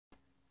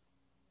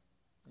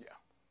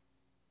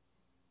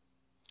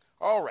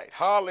All right,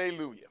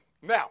 hallelujah.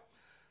 Now,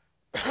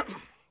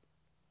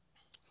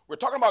 we're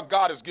talking about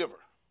God as giver,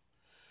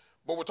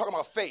 but we're talking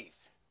about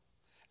faith,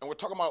 and we're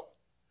talking about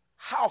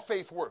how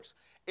faith works.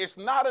 It's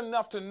not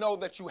enough to know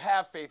that you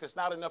have faith. It's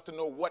not enough to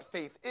know what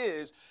faith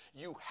is.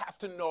 You have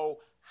to know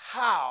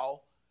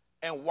how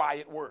and why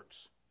it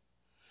works.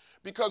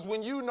 Because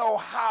when you know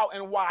how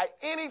and why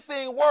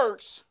anything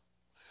works,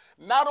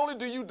 not only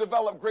do you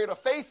develop greater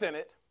faith in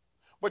it,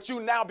 but you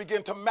now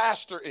begin to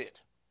master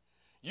it.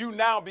 You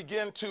now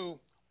begin to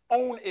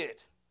own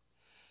it.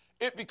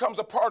 It becomes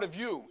a part of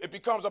you. It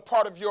becomes a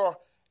part of your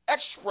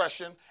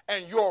expression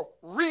and your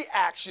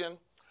reaction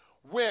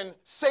when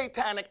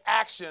satanic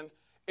action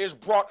is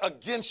brought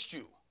against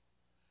you.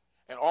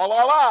 In all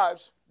our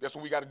lives, that's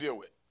what we got to deal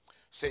with.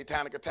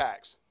 Satanic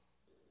attacks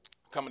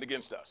coming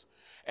against us.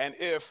 And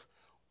if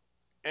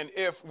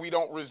we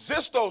don't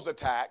resist those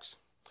attacks,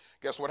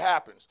 guess what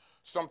happens?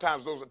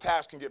 Sometimes those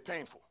attacks can get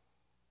painful,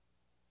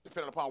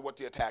 depending upon what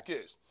the attack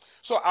is.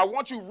 So I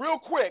want you real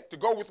quick to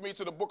go with me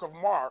to the book of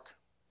Mark.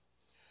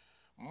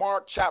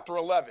 Mark chapter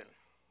 11.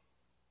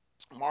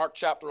 Mark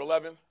chapter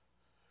 11.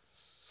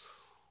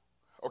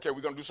 Okay,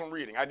 we're going to do some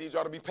reading. I need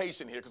y'all to be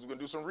patient here because we're going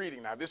to do some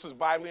reading now. This is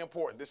vitally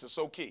important. This is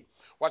so key.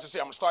 Watch this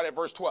here. I'm going to start at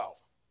verse 12.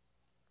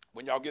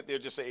 When y'all get there,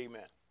 just say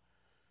amen.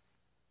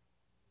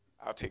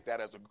 I'll take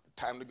that as a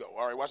time to go.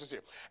 All right, watch this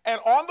here.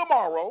 And on the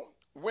morrow,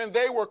 when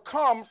they were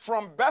come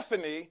from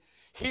Bethany,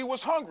 he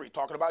was hungry.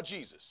 Talking about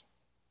Jesus.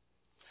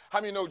 How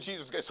many know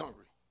Jesus gets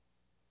hungry?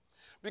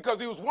 Because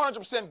he was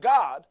 100%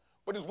 God,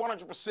 but he was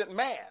 100%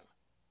 man.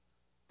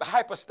 The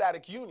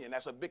hypostatic union,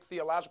 that's a big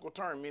theological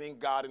term meaning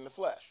God in the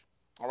flesh.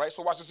 All right,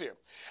 so watch this here.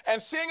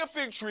 And seeing a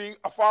fig tree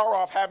afar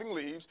off having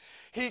leaves,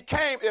 he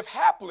came, if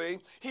haply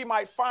he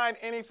might find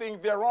anything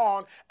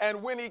thereon.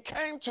 And when he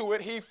came to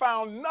it, he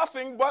found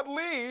nothing but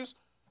leaves.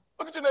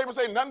 Look at your neighbor and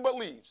say, nothing but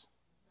leaves.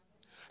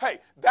 Hey,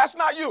 that's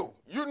not you.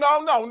 You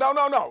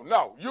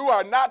no. You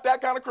are not that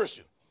kind of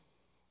Christian.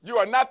 You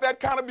are not that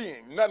kind of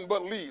being. Nothing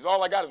but leaves.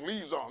 All I got is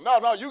leaves on.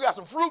 No, you got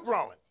some fruit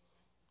growing.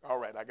 All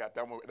right, I got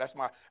that one. That's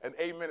my, and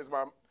amen is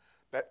my,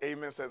 that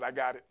amen says I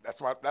got it.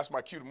 That's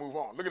my cue to move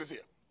on. Look at this here.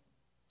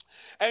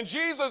 And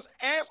Jesus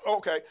answered,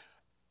 okay,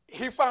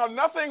 he found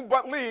nothing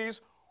but leaves,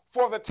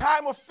 for the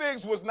time of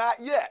figs was not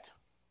yet.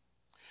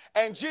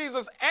 And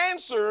Jesus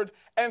answered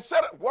and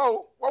said,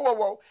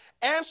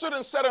 answered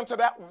and said unto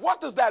that, what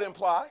does that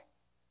imply?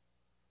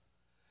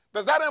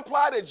 Does that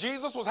imply that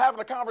Jesus was having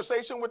a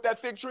conversation with that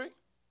fig tree?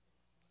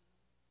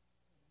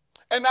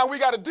 And now we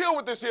got to deal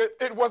with this here.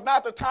 It was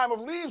not the time of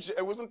leaves yet.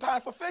 It wasn't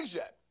time for figs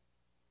yet.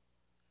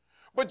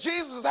 But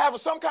Jesus is having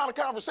some kind of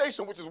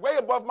conversation, which is way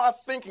above my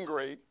thinking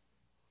grade.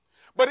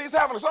 But he's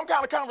having some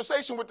kind of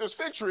conversation with this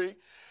fig tree,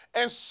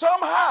 and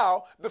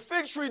somehow the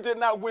fig tree did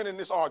not win in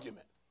this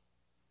argument.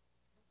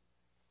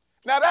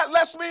 Now that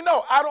lets me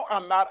know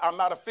I'm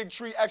not a fig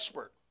tree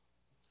expert.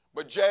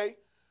 But Jay,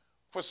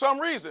 for some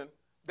reason,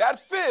 that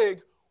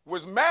fig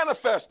was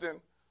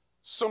manifesting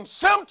some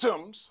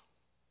symptoms.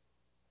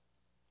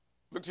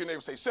 Look to your neighbor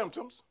and say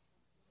symptoms.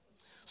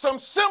 Some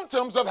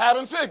symptoms of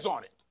having figs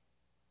on it.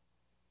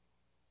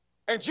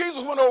 And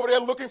Jesus went over there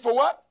looking for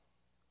what?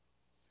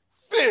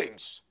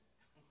 Figs.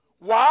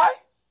 Why?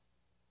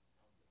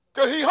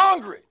 Because he's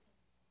hungry.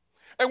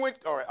 And when,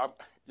 all right,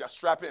 y'all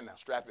strap in now,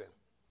 strap in.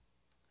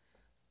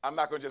 I'm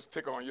not going to just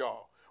pick on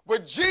y'all.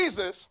 But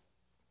Jesus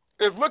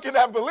is looking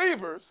at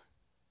believers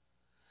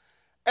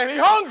and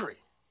he's hungry.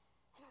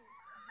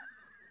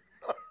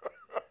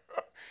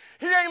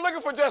 He ain't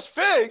looking for just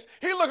figs.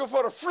 He's looking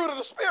for the fruit of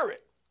the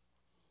Spirit.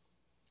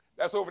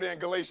 That's over there in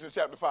Galatians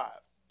chapter 5.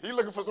 He's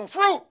looking for some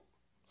fruit.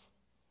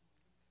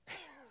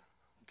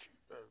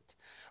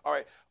 All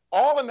right.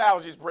 All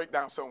analogies break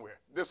down somewhere.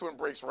 This one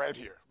breaks right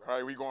here. All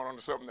right, we're going on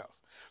to something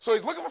else. So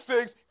he's looking for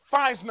figs,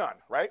 finds none,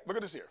 right? Look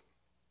at this here.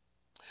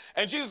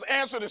 And Jesus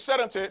answered and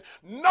said unto it,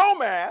 no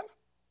man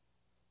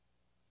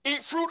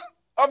eat fruit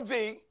of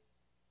thee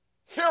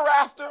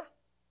hereafter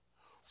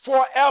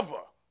forever.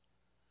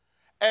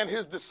 And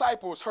his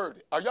disciples heard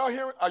it. Are y'all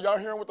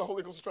hearing what the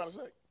Holy Ghost is trying to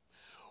say?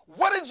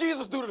 What did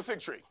Jesus do to the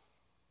fig tree?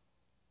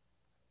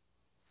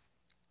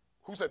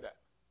 Who said that?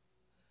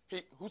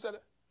 Who said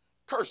it?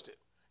 Cursed it.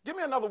 Give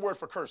me another word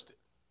for cursed it.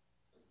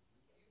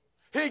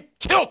 He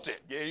killed it.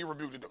 Yeah, he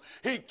rebuked it.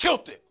 He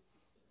killed it.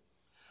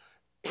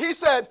 He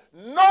said,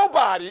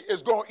 nobody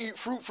is going to eat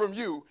fruit from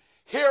you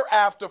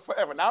hereafter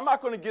forever. Now, I'm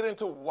not going to get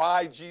into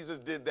why Jesus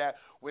did that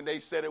when they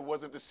said it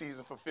wasn't the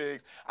season for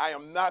figs. I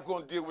am not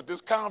going to deal with this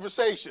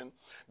conversation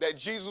that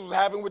Jesus was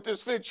having with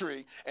this fig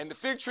tree, and the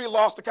fig tree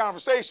lost the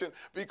conversation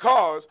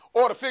because,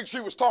 or the fig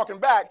tree was talking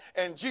back,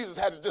 and Jesus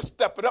had to just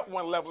step it up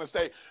one level and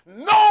say,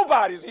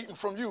 nobody's eating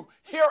from you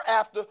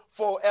hereafter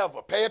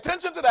forever. Pay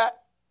attention to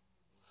that.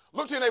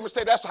 Look to your neighbor and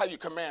say, that's how you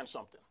command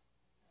something.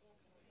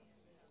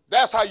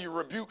 That's how you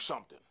rebuke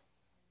something.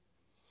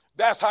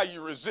 That's how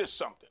you resist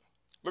something.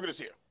 Look at this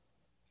here.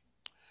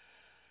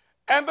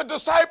 And the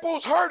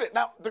disciples heard it.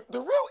 Now,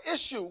 the real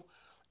issue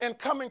in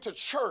coming to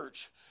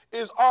church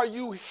is, are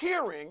you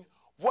hearing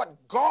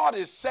what God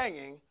is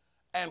saying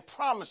and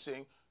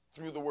promising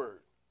through the word?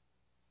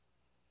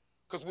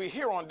 because we're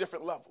here on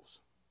different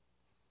levels.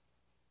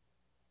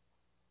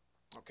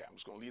 Okay, I'm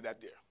just going to leave that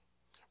there.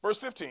 Verse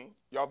 15,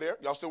 y'all there?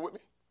 Y'all still with me?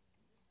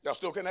 Y'all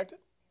still connected?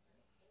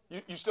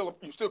 You still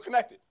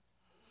connected?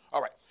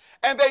 All right.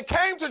 And they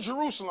came to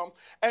Jerusalem,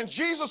 and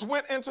Jesus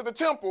went into the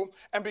temple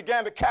and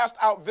began to cast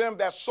out them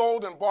that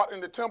sold and bought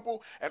in the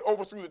temple, and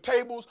overthrew the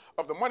tables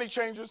of the money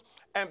changers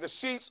and the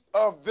seats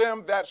of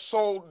them that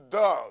sold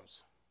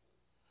doves,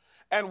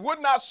 and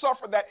would not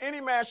suffer that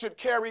any man should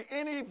carry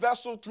any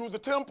vessel through the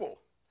temple.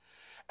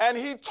 And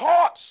he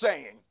taught,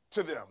 saying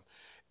to them,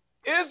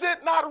 is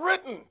it not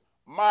written,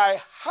 my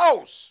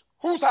house?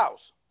 Whose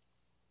house?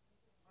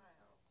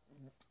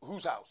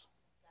 Whose house?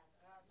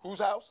 Whose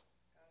house?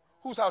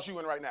 Whose house you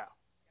in right now?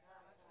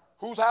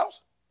 Whose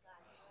house?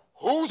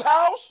 Whose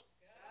house?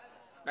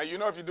 Now, you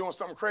know if you're doing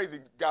something crazy,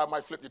 God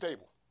might flip your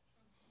table.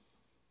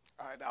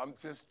 All right, now I'm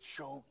just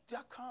choked.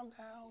 Y'all calm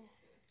down.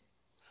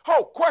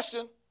 Oh,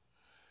 question.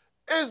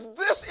 Is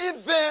this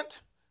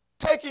event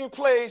taking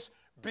place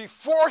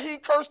before he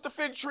cursed the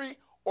fig tree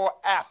or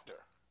after?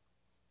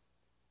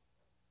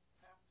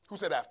 Who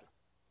said after?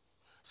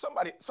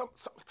 Somebody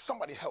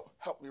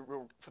help me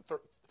real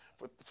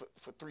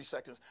for 3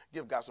 seconds.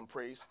 Give God some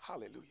praise.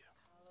 Hallelujah.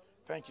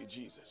 Thank you,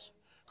 Jesus.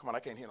 Come on, I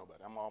can't hear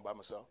nobody. I'm all by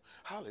myself.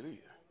 Hallelujah.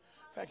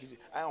 Thank you,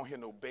 Jesus. I don't hear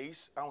no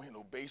bass. I don't hear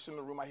no bass in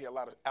the room. I hear a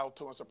lot of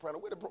alto and soprano.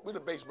 Where the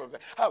bass brothers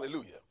at?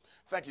 Hallelujah.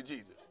 Thank you,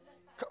 Jesus.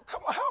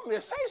 Come on, help me.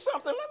 Say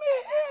something. Let me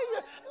hear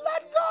you.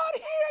 Let God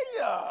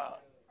hear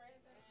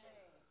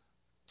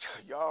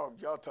you.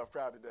 Y'all tough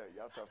crowd today.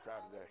 Y'all tough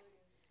crowd today.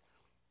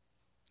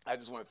 I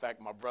just want to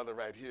thank my brother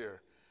right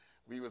here.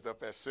 We was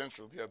up at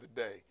Central the other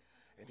day,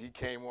 and he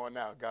came on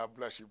out. God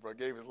bless you, bro.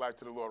 Gave his life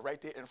to the Lord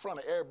right there in front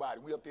of everybody.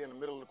 We up there in the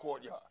middle of the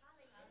courtyard.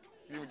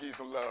 Let me give you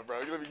some love, bro.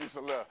 Let me give you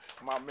some love.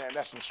 My man,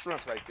 that's some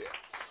strength right there.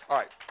 All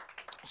right.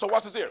 So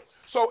watch this here.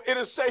 So it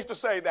is safe to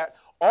say that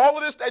all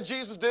of this that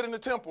Jesus did in the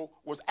temple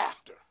was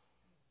after.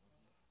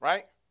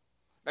 Right?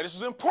 Now, this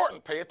is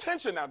important. Pay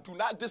attention now. Do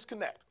not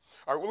disconnect.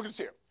 All right, well, look at this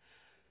here.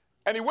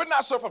 And he would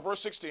not suffer, verse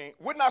 16,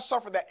 would not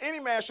suffer that any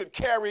man should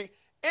carry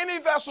any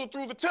vessel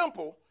through the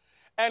temple.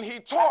 And he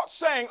taught,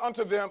 saying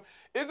unto them,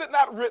 is it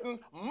not written,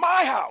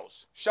 my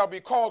house shall be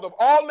called of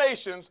all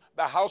nations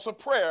the house of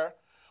prayer,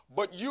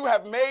 but you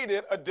have made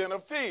it a den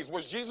of thieves.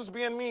 Was Jesus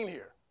being mean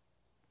here?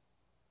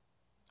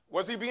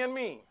 Was he being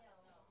mean?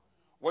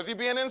 Was he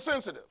being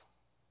insensitive?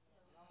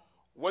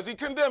 Was he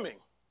condemning?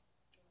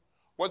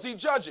 Was he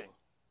judging?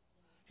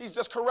 He's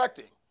just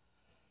correcting.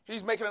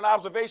 He's making an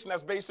observation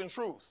that's based in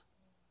truth.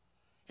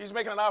 He's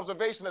making an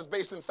observation that's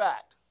based in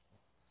fact.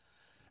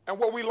 And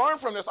what we learn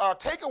from this, our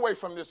takeaway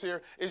from this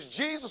here, is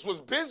Jesus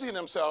was busying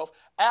himself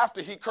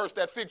after he cursed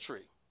that fig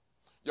tree.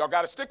 Y'all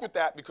got to stick with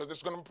that because this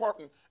is going to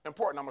be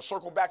important. I'm going to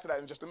circle back to that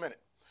in just a minute.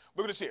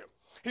 Look at this here.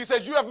 He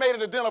says, you have made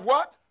it a den of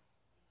what?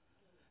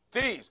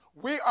 Thieves.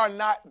 We are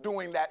not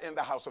doing that in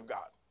the house of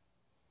God.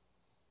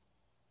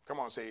 Come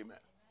on, say amen.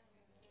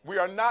 We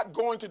are not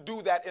going to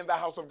do that in the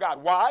house of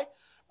God. Why?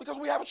 Because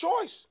we have a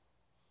choice.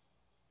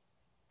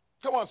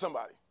 Come on,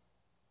 somebody.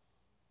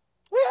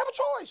 We have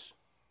a choice.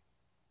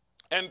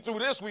 And through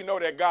this, we know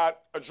that God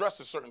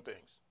addresses certain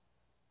things.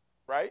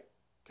 Right?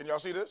 Can y'all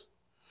see this?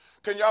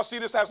 Can y'all see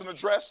this as an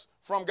address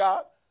from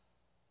God?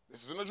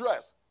 This is an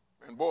address.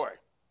 And boy,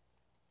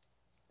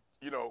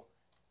 you know,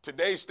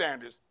 today's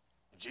standards,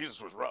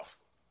 Jesus was rough.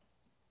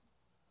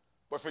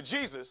 But for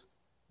Jesus,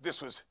 this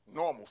was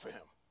normal for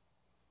him.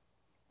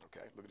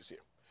 Okay, look at this here.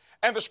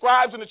 And the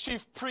scribes and the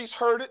chief priests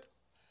heard it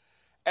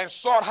and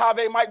sought how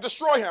they might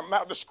destroy him.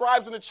 Now, the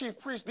scribes and the chief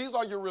priests, these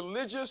are your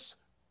religious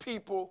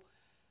people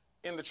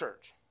in the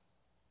church.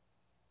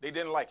 They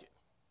didn't like it.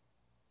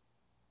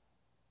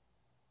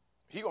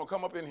 He going to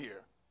come up in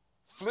here,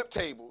 flip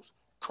tables,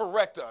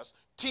 correct us,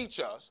 teach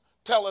us,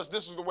 tell us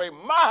this is the way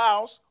my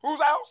house,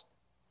 whose house?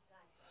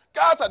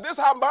 God said, this is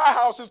how my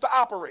house is to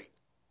operate.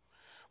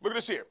 Look at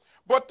this here.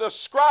 But the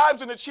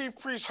scribes and the chief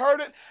priests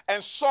heard it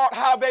and sought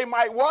how they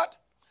might what?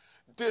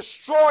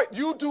 Destroy.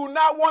 You do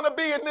not want to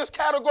be in this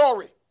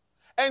category.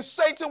 And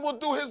Satan will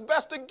do his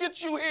best to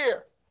get you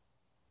here.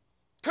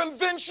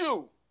 Convince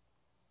you.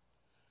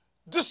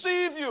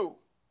 Deceive you.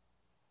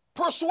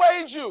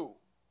 Persuade you.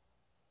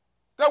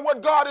 That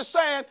what God is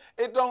saying,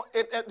 it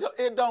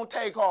don't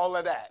take all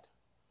of that.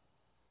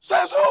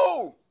 Says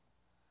who?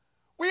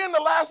 We in the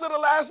last of the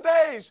last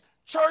days.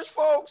 Church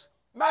folks,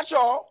 not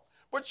y'all,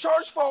 but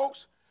church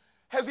folks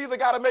has either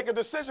got to make a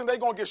decision they're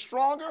going to get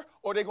stronger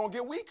or they're going to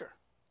get weaker.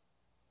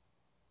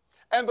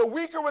 And the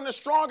weaker and the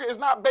stronger is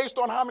not based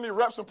on how many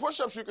reps and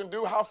push-ups you can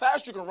do, how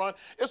fast you can run.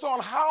 It's on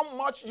how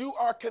much you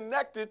are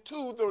connected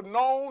to the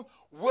known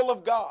will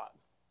of God.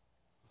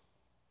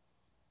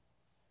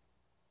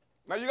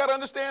 Now, you got to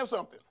understand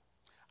something.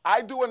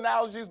 I do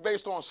analogies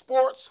based on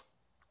sports,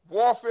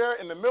 warfare,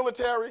 in the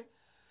military,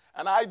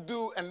 and I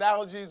do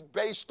analogies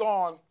based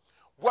on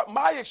what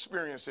my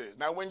experience is.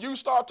 Now, when you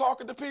start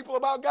talking to people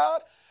about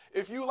God,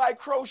 if you like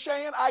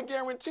crocheting, I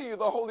guarantee you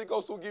the Holy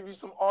Ghost will give you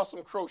some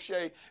awesome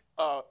crochet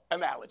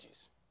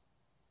analogies.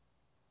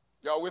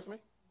 Y'all with me?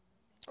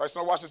 All right,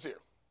 so now watch this here.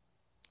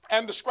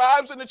 And the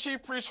scribes and the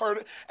chief priests heard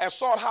it and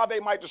sought how they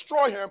might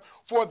destroy him,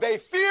 for they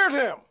feared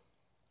him,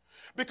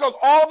 because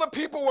all the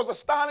people was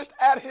astonished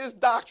at his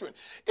doctrine.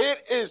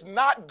 It is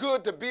not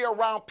good to be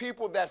around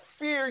people that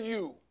fear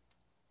you.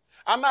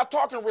 I'm not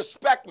talking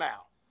respect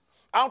now.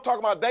 I'm talking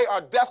about they are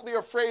deathly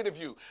afraid of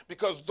you,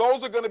 because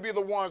those are going to be the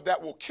ones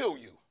that will kill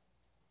you.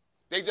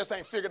 They just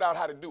ain't figured out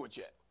how to do it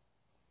yet.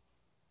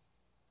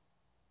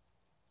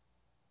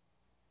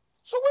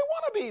 So we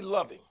want to be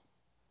loving.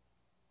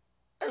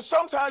 And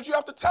sometimes you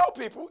have to tell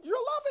people you're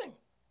loving.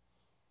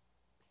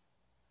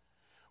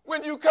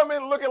 When you come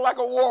in looking like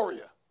a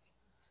warrior,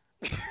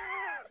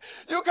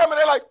 you come in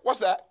there like, what's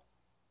that?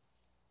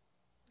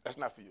 That's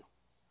not for you.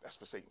 That's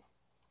for Satan.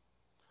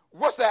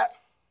 What's that?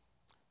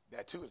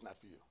 That too is not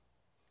for you.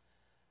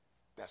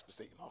 That's for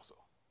Satan also.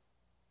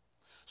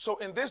 So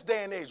in this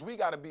day and age, we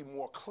got to be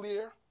more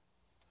clear,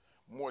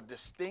 more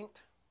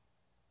distinct,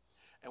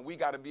 and we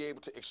got to be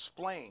able to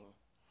explain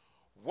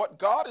what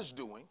God is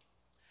doing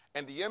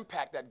and the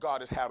impact that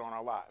God has had on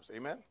our lives.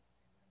 Amen?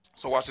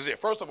 So watch this here.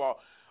 First of all,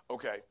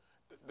 okay,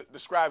 the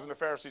scribes and the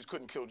Pharisees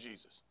couldn't kill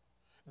Jesus.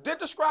 Did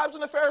the scribes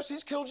and the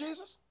Pharisees kill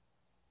Jesus?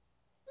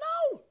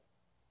 No.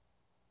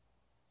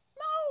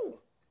 No.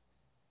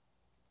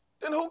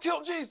 Then who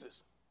killed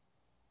Jesus?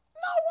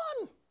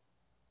 No one.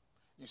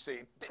 You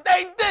say,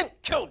 they did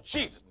kill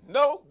Jesus.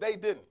 No, they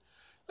didn't.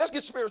 Let's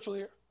get spiritual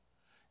here.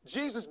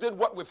 Jesus did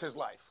what with his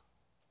life?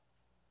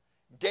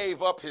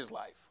 Gave up his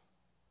life.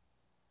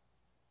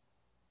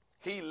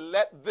 He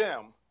let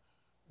them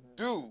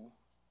do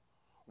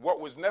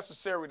what was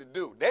necessary to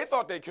do. They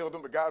thought they killed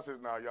him, but God says,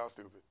 no, y'all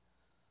stupid.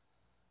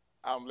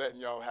 I'm letting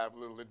y'all have a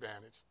little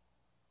advantage.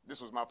 This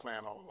was my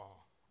plan all along.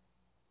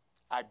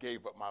 I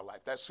gave up my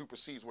life. That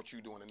supersedes what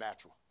you do in the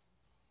natural.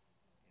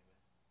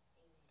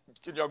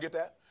 Can y'all get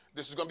that?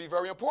 This is going to be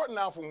very important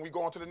now for when we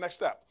go on to the next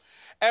step.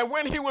 And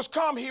when he was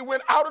come, he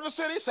went out of the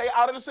city. Say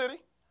out of the city.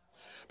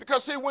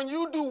 Because see, when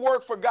you do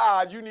work for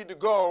God, you need to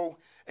go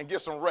and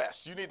get some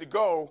rest. You need to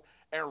go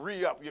and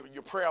re-up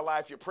your prayer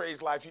life, your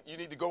praise life. You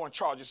need to go and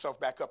charge yourself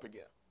back up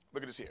again.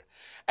 Look at this here.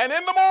 And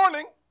in the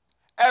morning,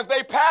 as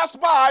they passed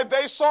by,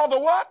 they saw the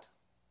what?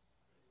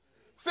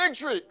 Fig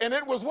tree. And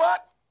it was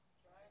what?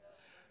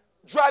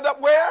 Dried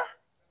up where?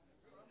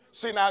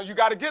 See, now you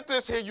got to get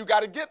this here. You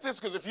got to get this,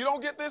 because if you don't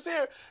get this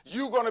here,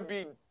 you're going to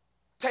be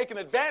taken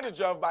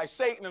advantage of by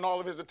Satan and all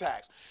of his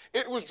attacks.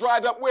 It was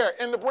dried up where?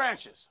 In the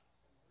branches.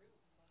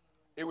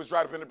 It was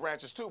dried up in the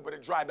branches too, but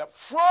it dried up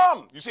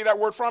from. You see that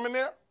word from in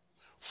there?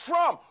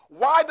 From.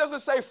 Why does it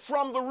say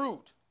from the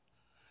root?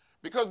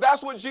 Because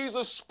that's what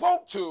Jesus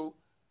spoke to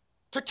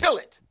kill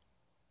it.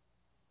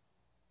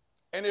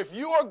 And if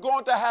you are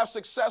going to have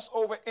success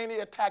over any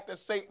attack that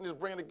Satan is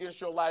bringing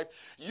against your life,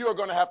 you are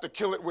going to have to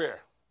kill it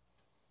where?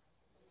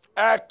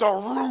 At the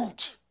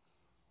root.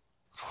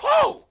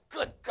 Whoa,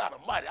 good God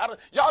Almighty.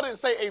 Y'all didn't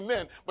say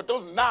amen, but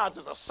those nods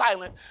is a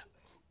silent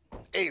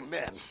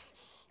amen.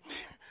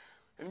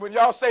 And when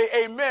y'all say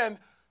amen,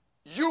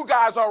 you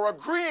guys are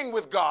agreeing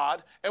with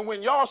God. And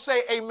when y'all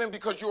say amen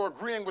because you're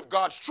agreeing with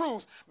God's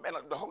truth, man,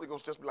 the Holy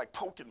Ghost just be like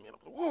poking me.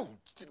 Woo,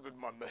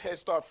 my head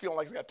start feeling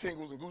like it's got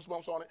tingles and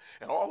goosebumps on it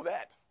and all of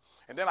that.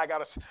 And then I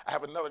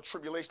have another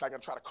tribulation. I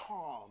got to try to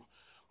calm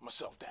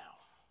myself down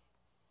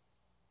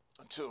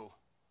until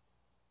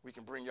we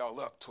can bring y'all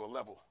up to a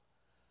level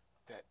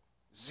that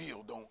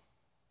zeal don't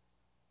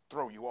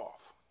throw you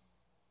off.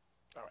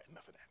 All right,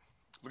 enough of that.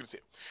 Look at this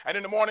here. And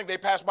in the morning they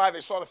passed by,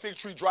 they saw the fig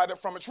tree dried up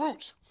from its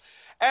roots.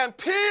 And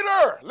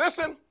Peter,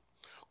 listen,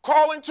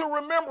 calling to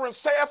remembrance,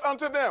 saith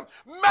unto them,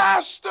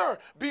 Master,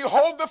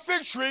 behold the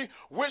fig tree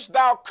which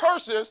thou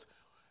cursest,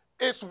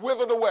 it's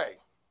withered away.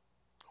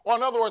 Or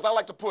in other words, I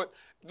like to put,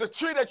 the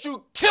tree that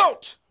you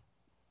killed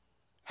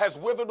has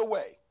withered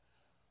away.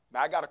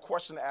 Now I got a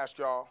question to ask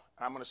y'all,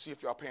 and I'm going to see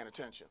if y'all paying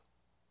attention,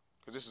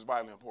 because this is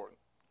vitally important.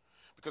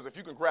 Because if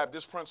you can grab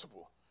this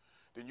principle,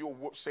 then you'll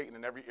whoop Satan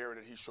in every area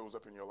that he shows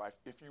up in your life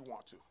if you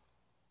want to.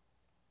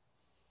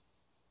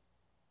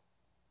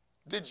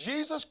 Did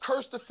Jesus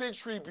curse the fig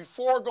tree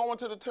before going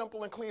to the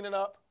temple and cleaning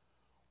up,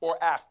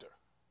 or after?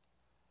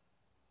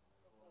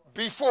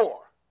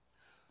 Before.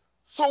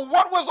 So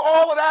what was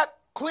all of that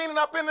cleaning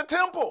up in the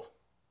temple?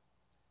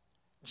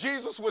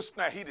 Jesus was,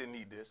 now he didn't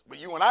need this, but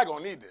you and I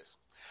gonna need this.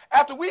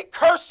 After we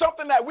curse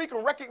something that we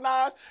can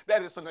recognize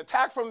that it's an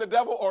attack from the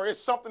devil or it's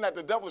something that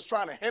the devil is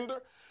trying to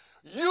hinder,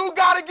 you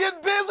got to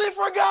get busy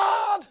for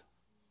God.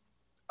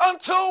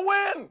 Until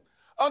when?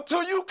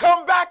 Until you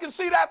come back and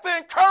see that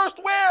thing cursed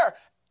where?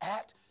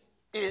 At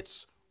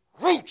its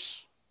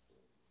roots.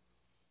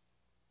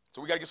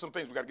 So we got to get some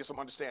things. We got to get some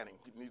understanding.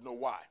 We need to know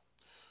why.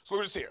 So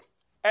look at this here.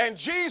 And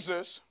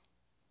Jesus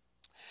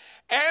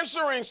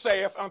answering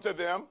saith unto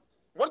them,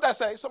 what did that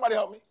say? Somebody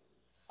help me.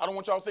 I don't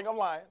want y'all to think I'm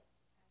lying.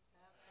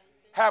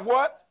 Have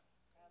what?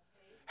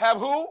 Have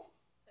who?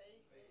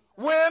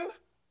 When?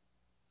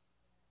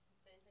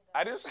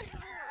 I didn't say.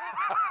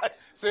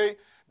 See,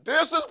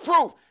 this is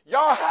proof.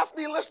 Y'all have to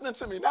be listening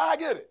to me. Now I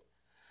get it.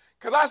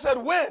 Because I said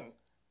when.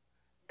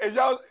 And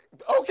y'all,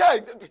 okay.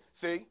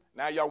 See,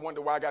 now y'all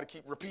wonder why I got to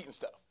keep repeating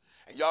stuff.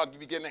 And y'all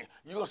be getting,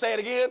 you going to say it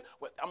again?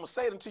 Well, I'm going to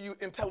say it until you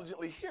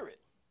intelligently hear it.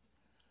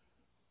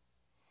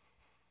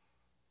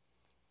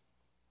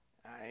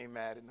 I ain't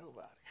mad at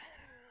nobody.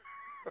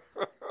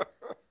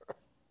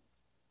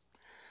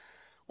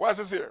 Watch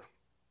this here.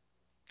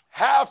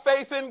 Have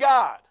faith in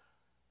God.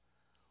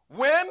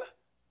 When?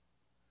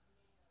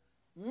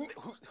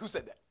 Who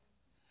said that?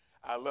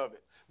 I love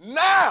it.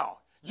 Now,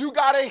 you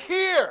got to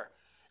hear.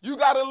 You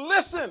got to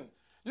listen.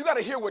 You got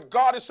to hear what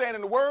God is saying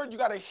in the Word. You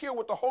got to hear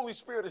what the Holy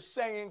Spirit is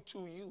saying to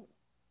you.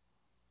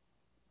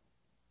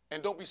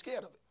 And don't be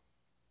scared of it.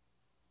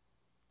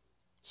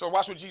 So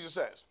watch what Jesus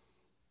says.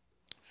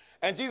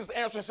 And Jesus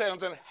answered and said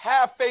unto them,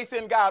 have faith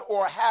in God,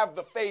 or have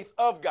the faith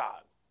of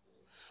God.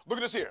 Look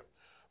at this here.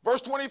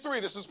 Verse 23,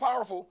 this is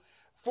powerful.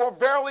 For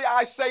verily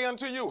I say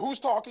unto you, who's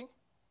talking?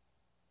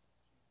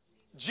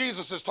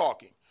 Jesus is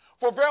talking.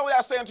 For verily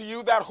I say unto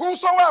you that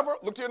whosoever,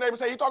 look to your neighbor and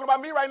say, he's talking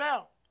about me right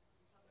now.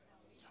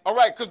 All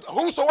right, because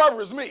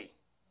whosoever is me.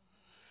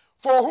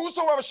 For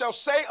whosoever shall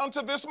say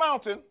unto this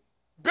mountain,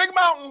 big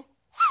mountain,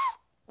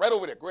 right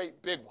over there,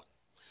 great big one.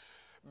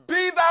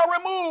 Be thou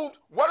removed.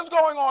 What is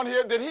going on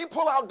here? Did he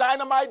pull out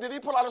dynamite? Did he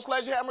pull out a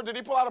sledgehammer? Did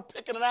he pull out a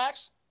pick and an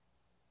axe?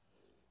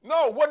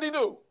 No, what did he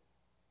do?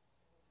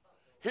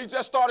 He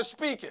just started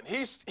speaking.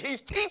 He's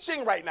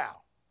teaching right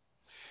now.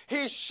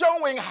 He's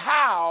showing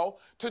how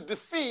to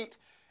defeat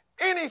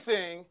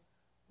anything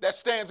that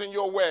stands in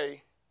your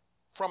way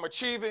from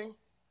achieving,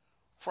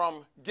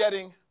 from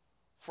getting,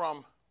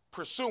 from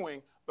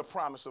pursuing the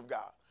promise of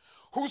God.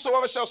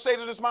 Whosoever shall say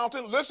to this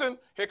mountain, listen,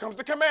 here comes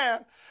the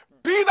command,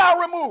 be thou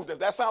removed. Does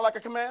that sound like a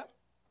command?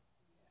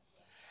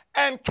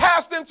 And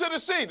cast into the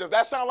sea. Does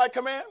that sound like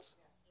commands?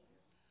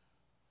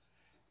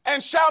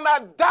 And shall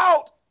not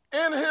doubt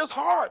in his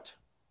heart.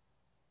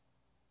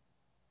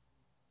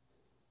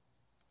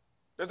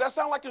 Does that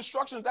sound like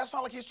instructions? Does that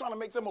sound like he's trying to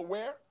make them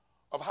aware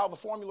of how the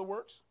formula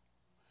works?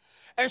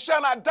 And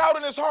shall not doubt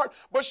in his heart,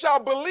 but shall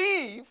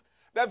believe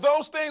that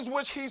those things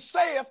which he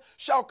saith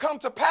shall come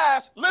to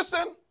pass.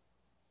 Listen.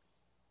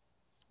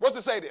 What's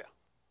it say there?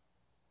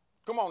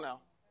 Come on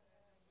now.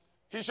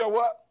 He shall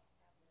what?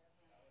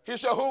 He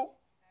shall who?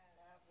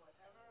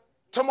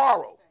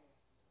 Tomorrow.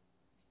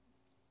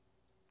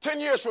 10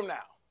 years from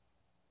now.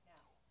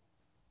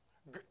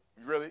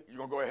 Really? You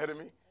going to go ahead of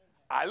me?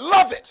 I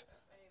love it.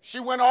 She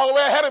went all the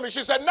way ahead of me.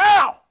 She said,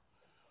 now,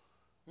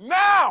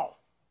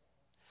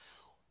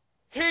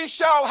 he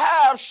shall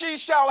have, she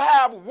shall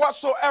have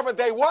whatsoever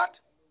they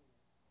what?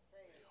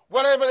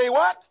 Whatever they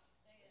what?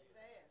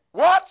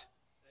 What?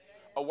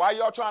 Oh, why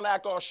y'all trying to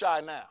act all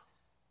shy now?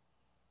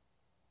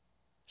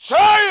 Say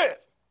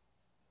it.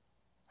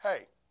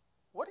 Hey,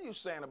 what are you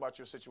saying about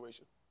your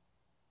situation?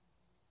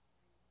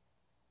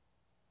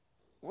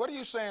 What are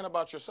you saying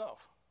about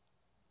yourself?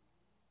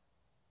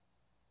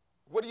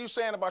 What are you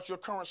saying about your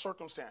current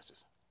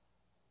circumstances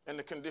and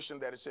the condition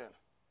that it's in?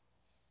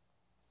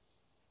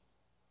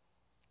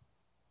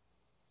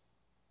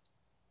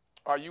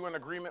 Are you in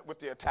agreement with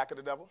the attack of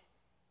the devil?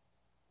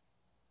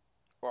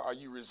 Or are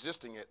you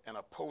resisting it and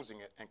opposing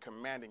it and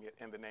commanding it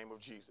in the name of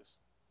Jesus?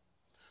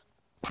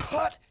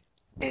 Put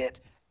it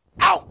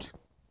out.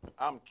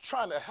 I'm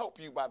trying to help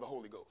you by the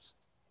Holy Ghost.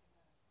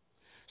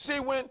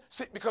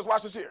 Because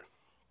watch this here.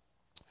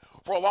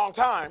 For a long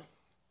time,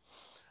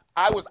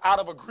 I was out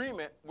of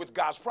agreement with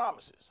God's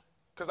promises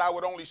because I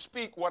would only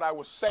speak what I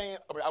was saying.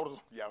 I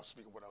was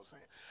speaking what I was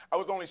saying. I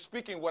was only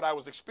speaking what I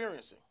was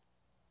experiencing.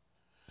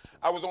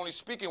 I was only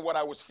speaking what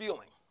I was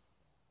feeling.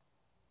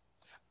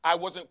 I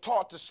wasn't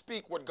taught to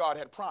speak what God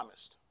had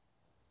promised.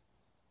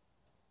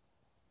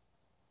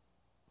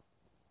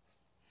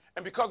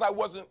 And because I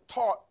wasn't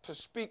taught to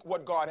speak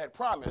what God had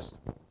promised,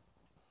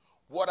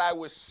 what I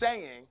was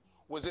saying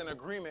was in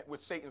agreement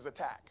with Satan's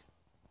attack.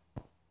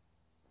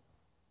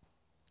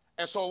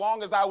 And so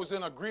long as I was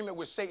in agreement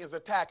with Satan's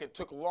attack, it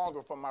took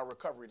longer for my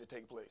recovery to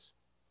take place.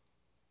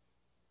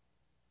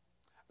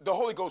 The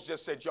Holy Ghost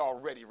just said,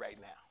 y'all ready right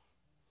now.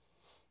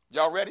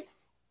 Y'all ready?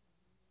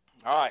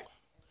 All right.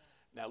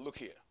 Now look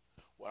here.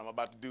 What I'm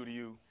about to do to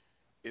you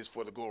is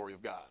for the glory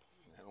of God.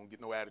 I don't get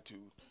no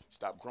attitude.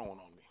 Stop growing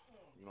on me.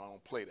 You know, I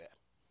don't play that.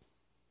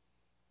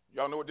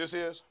 Y'all know what this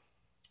is?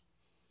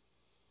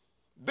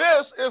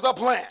 This is a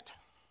plant.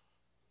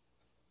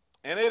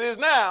 And it is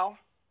now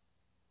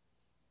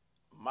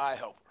my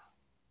helper,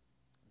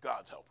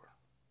 God's helper.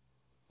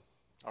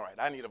 All right,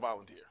 I need a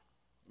volunteer,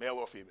 male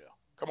or female.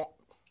 Come on.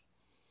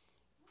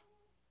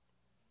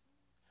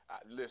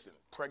 Listen,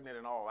 pregnant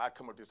and all, I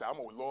come up this,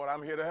 Lord,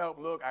 I'm here to help.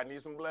 Look, I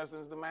need some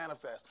blessings to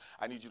manifest.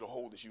 I need you to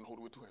hold this. You can hold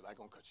it with two hands. I'm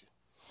going to cut you.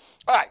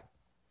 All right.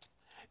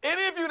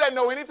 Any of you that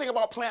know anything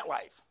about plant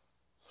life,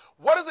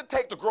 what does it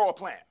take to grow a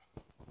plant?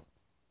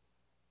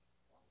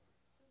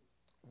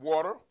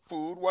 Water,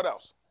 food, what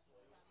else?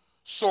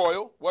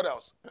 Soil, what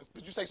else?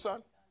 Did you say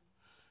sun?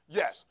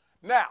 Yes.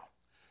 Now,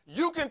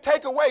 you can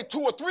take away 2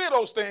 or 3 of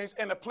those things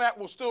and the plant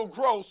will still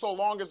grow so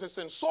long as it's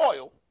in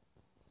soil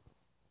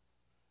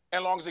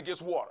and long as it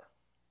gets water.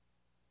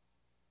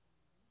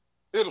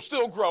 It'll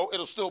still grow.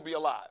 It'll still be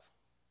alive.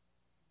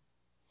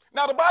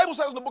 Now, the Bible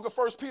says in the book of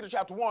 1 Peter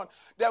chapter 1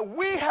 that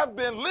we have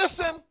been,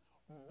 listen,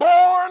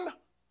 born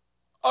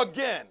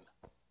again,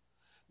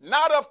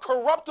 not of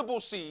corruptible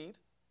seed,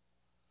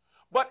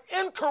 but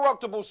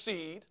incorruptible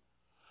seed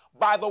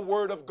by the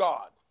word of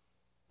God.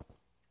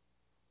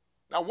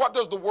 Now, what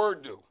does the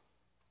word do?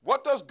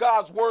 What does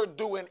God's word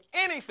do in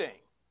anything?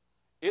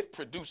 It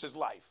produces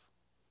life.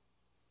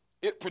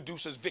 It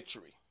produces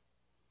victory.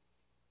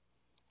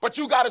 But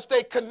you got to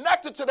stay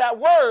connected to that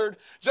word,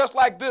 just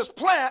like this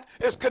plant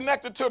is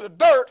connected to the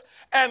dirt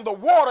and the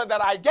water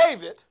that I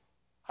gave it.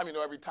 How many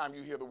know every time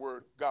you hear the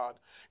word God,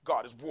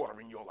 God is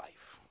watering your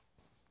life?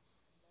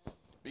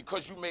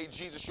 Because you made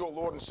Jesus your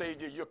Lord and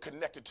Savior, you're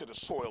connected to the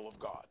soil of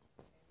God.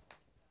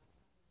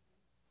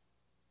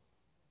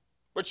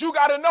 But you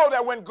got to know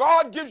that when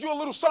God gives you a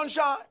little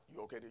sunshine,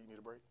 you okay there? You need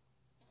a break?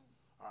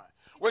 All right.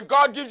 When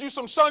God gives you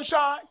some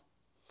sunshine,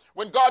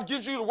 when God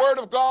gives you the word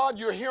of God,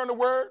 you're hearing the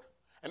word,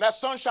 and that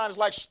sunshine is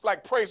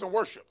like praise and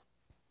worship.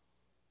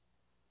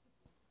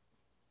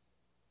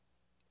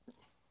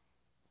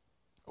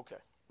 Okay.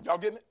 Y'all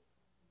getting it?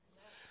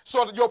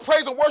 So your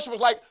praise and worship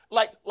is like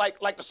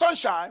the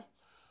sunshine.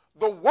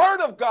 The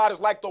word of God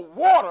is like the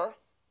water,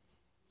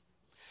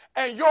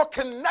 and your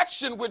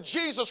connection with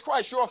Jesus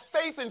Christ, your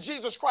faith in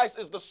Jesus Christ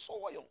is the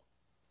soil.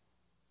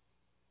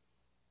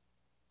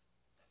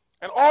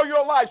 And all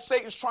your life,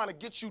 Satan's trying to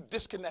get you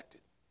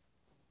disconnected.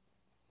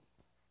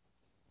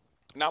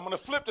 Now, I'm going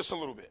to flip this a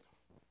little bit.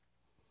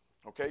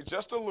 Okay,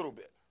 just a little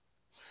bit.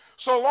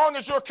 So long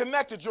as you're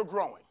connected, you're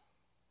growing.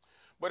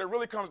 But it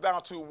really comes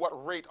down to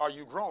what rate are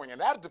you growing. And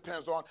that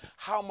depends on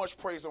how much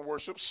praise and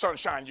worship,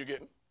 sunshine you're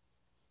getting,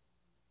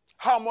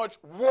 how much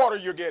water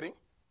you're getting,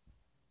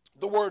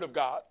 the word of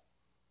God,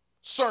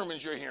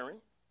 sermons you're hearing.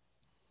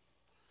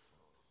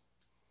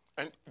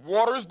 And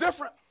water is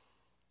different.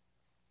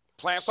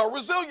 Plants are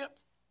resilient.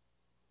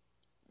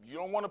 You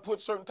don't want to put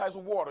certain types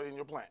of water in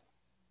your plant.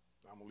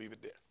 I'm going to leave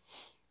it there.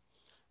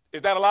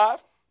 Is that alive?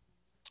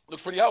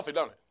 Looks pretty healthy,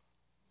 doesn't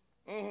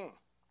it?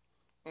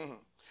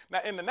 Now,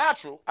 in the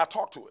natural, I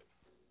talk to it.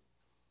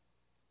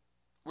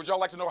 Would y'all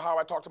like to know how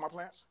I talk to my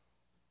plants?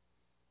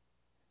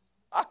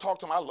 I talk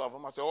to them. I love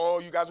them. I say, oh,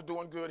 you guys are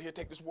doing good. Here,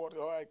 take this water.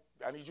 All right,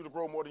 I need you to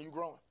grow more than you're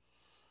growing.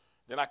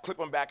 Then I clip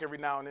them back every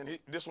now and then.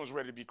 This one's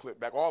ready to be clipped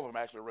back. All of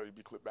them actually are ready to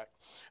be clipped back.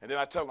 And then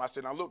I tell them, I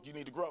said, now, look, you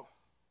need to grow.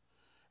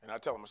 And I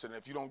tell them, I said,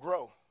 if you don't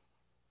grow,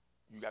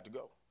 you got to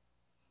go.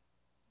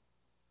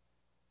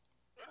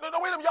 No,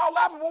 wait a minute, y'all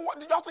laughing. Well, what,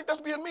 do y'all think that's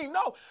being mean?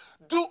 No.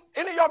 Do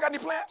any of y'all got any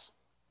plants?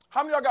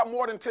 How many of y'all got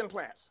more than 10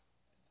 plants?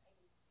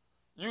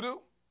 You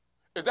do?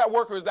 Is that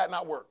work or is that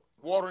not work?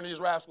 Watering these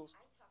rascals?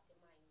 I talk to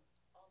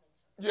mine all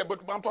the time. Yeah, but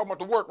I'm talking about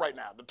the work right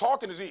now. The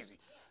talking is easy.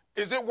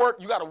 Is it work?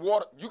 You got to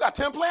water. You got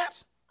 10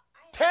 plants?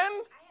 10? I have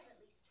at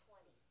least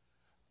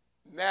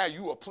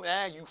 20.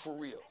 Now you for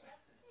real.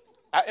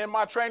 In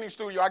my training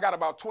studio, I got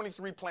about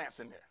 23 plants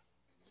in there.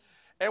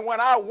 And when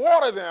I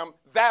water them,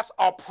 that's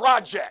a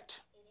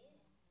project.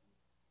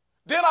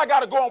 Then I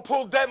got to go and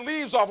pull dead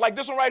leaves off, like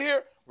this one right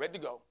here, ready to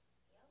go.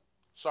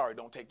 Sorry,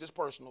 don't take this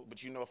personal,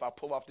 but you know if I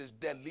pull off this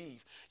dead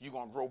leaf, you're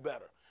going to grow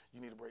better.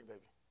 You need a break, baby?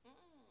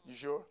 You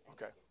sure?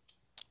 Okay.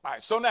 All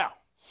right, so now,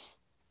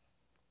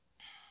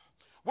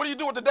 what do you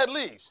do with the dead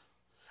leaves?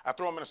 I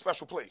throw them in a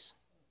special place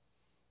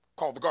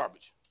called the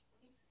garbage.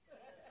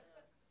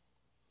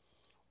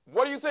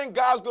 What do you think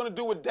God's going to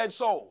do with dead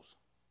souls?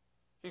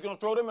 He's going to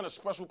throw them in a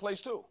special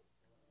place too,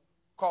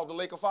 called the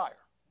lake of fire.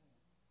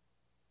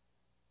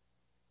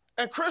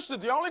 And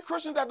Christians, the only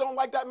Christians that don't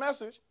like that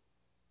message,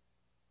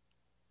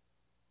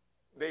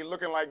 they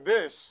looking like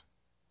this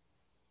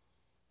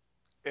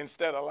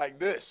instead of like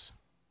this.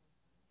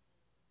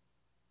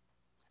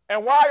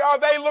 And why are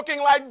they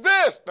looking like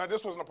this? Now,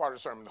 this wasn't a part of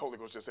the sermon. The Holy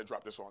Ghost just said,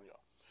 drop this on y'all.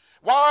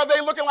 Why are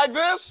they looking like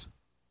this?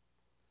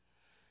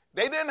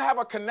 They didn't have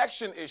a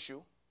connection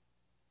issue.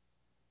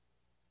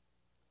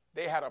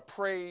 They had a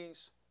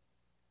praise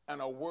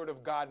and a word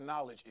of God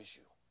knowledge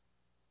issue.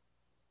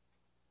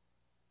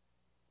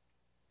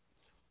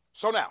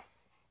 So now,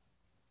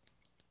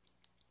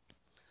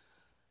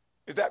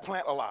 is that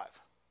plant alive?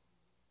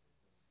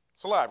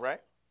 It's alive, right?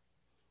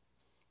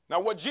 Now,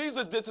 what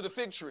Jesus did to the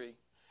fig tree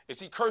is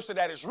he cursed it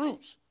at its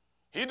roots.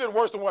 He did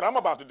worse than what I'm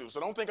about to do, so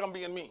don't think I'm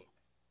being mean.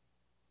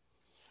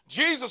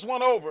 Jesus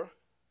went over.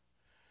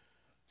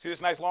 See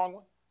this nice long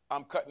one?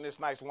 I'm cutting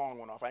this nice long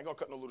one off. I ain't going to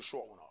cut no little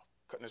short one off.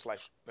 Cutting this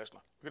life. That's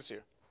not. Good to see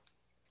her.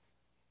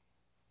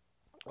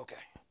 Okay.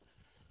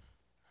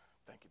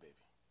 Thank you, baby.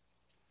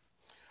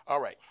 All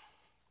right.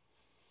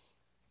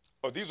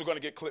 Oh, these are going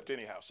to get clipped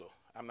anyhow, so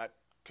I'm not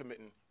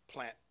committing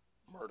plant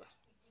murder.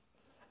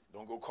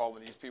 Don't go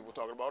calling these people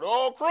talking about,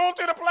 oh,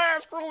 cruelty to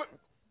plants, cruelty.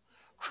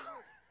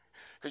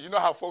 Because you know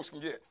how folks can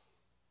get.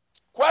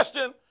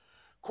 Question.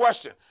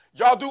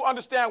 Y'all do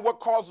understand what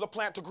causes a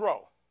plant to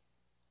grow?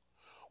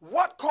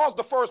 What caused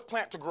the first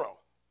plant to grow?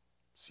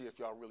 See if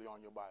y'all really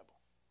on your Bible.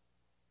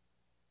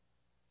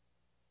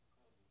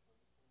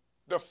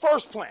 The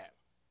first plant.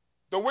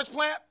 The which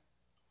plant?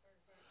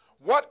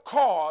 What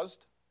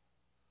caused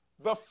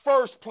the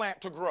first plant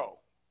to grow?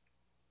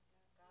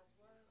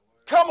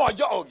 Come on,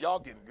 y'all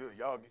getting good.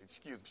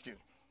 Excuse me.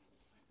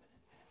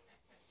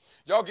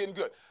 Y'all getting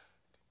good.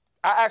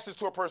 I asked this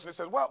to a person that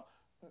says, well,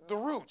 the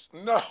roots.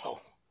 No,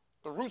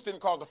 the roots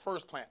didn't cause the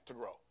first plant to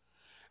grow.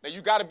 Now,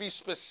 you got to be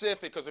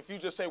specific, because if you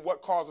just say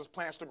what causes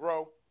plants to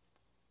grow,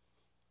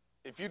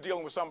 if you're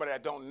dealing with somebody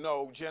that don't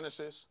know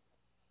Genesis,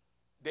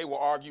 they will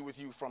argue with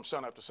you from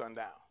sun up to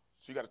sundown.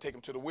 So you got to take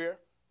them to the where?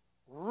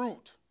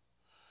 Root.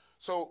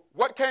 So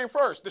what came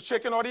first, the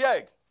chicken or the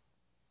egg?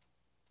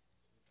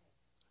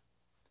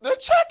 The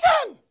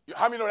chicken.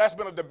 How many know that's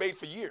been a debate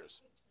for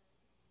years?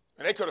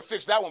 And they could have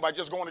fixed that one by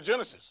just going to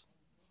Genesis.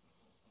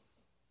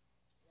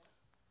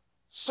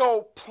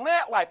 So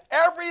plant life,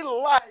 every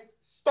life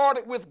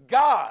started with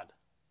God.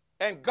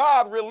 And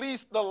God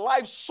released the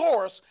life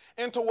source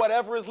into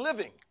whatever is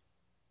living.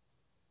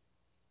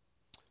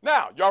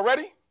 Now, y'all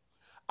ready?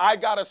 I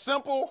got a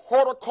simple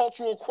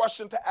horticultural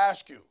question to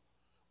ask you.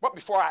 But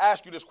before I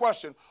ask you this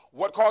question,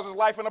 what causes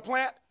life in a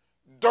plant?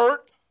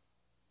 Dirt,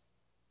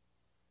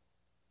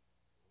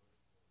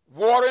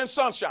 water, and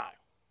sunshine,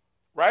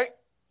 right?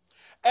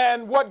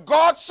 And what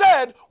God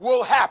said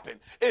will happen.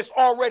 It's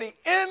already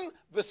in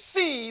the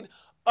seed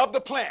of the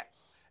plant.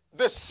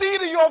 The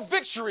seed of your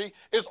victory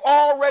is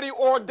already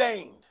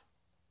ordained.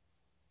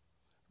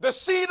 The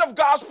seed of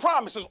God's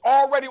promise is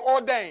already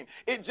ordained.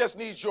 It just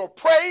needs your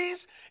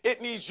praise,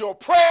 it needs your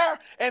prayer,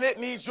 and it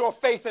needs your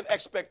faith and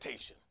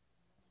expectation.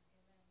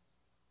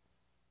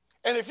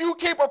 And if you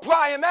keep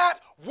applying that,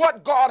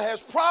 what God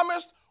has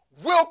promised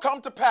will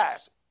come to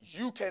pass.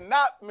 You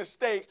cannot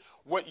mistake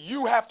what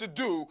you have to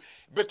do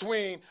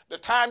between the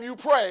time you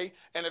pray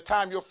and the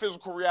time your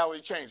physical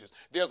reality changes.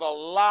 There's a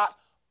lot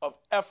of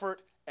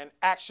effort and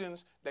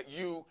actions that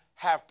you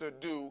have to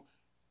do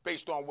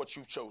based on what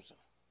you've chosen.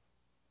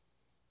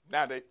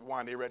 Now,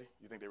 Juan, they ready?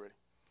 You think they're ready?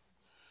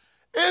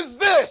 Is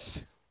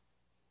this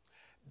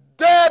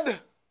dead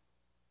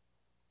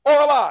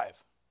or alive?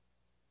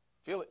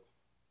 Feel it.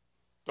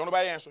 Don't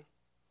nobody answer.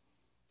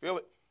 Feel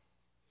it.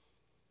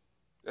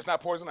 That's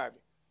not poison ivy.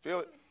 Feel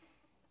it.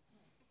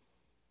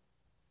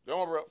 Come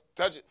on, bro.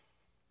 Touch it.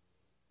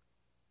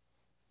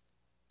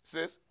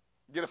 Sis,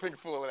 get a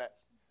fingerful of that.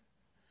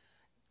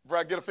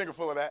 Bro, get a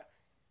fingerful of that.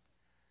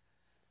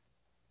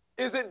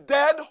 Is it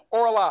dead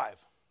or alive?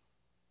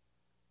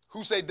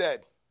 Who say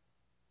dead?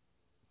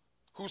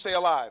 Who say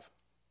alive?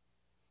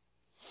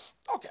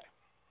 Okay.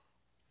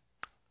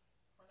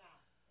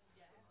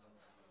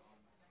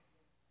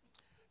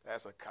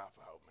 That's a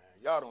cop-out,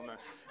 man.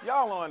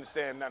 Y'all don't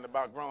understand nothing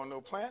about growing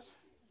no plants.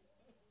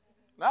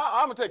 Now,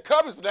 I'm going to take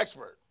Cub as an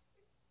expert.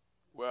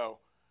 Well,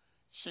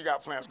 she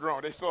got plants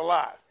growing. They still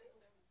alive.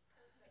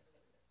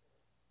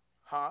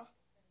 Huh?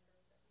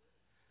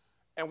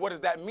 And what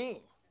does that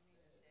mean?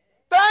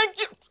 Thank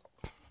you.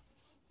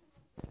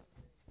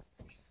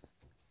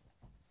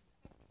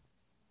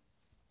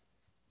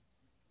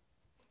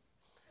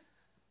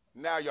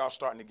 Now y'all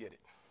starting to get it.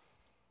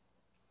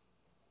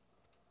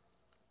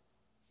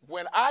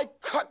 When I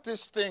cut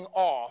this thing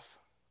off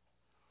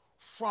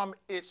from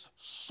its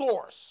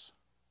source,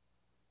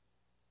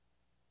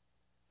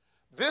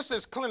 this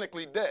is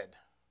clinically dead.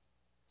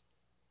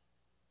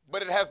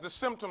 But it has the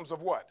symptoms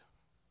of what?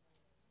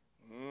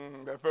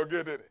 That felt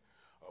good, didn't it?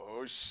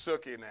 Oh,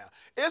 shooky now.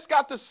 It's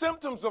got the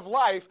symptoms of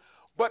life,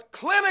 but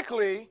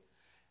clinically,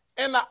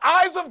 in the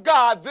eyes of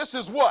God, this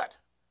is what?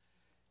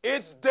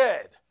 It's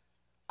dead.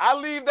 I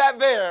leave that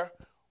there.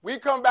 We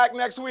come back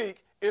next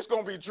week, it's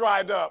going to be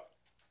dried up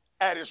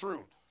at its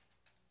root.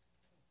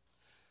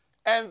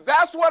 And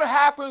that's what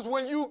happens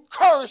when you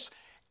curse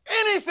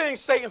anything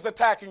Satan's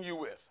attacking you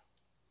with.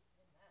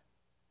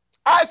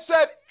 I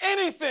said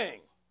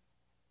anything.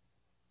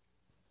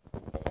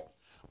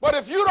 But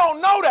if you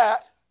don't know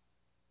that,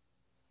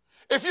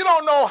 if you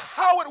don't know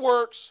how it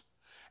works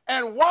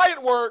and why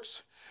it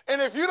works,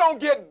 and if you don't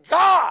get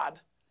God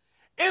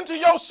into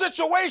your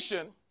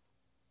situation,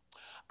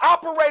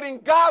 operating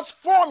God's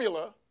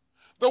formula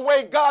the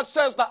way God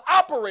says to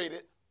operate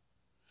it,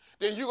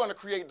 then you're going to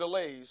create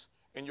delays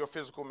in your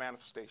physical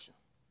manifestation.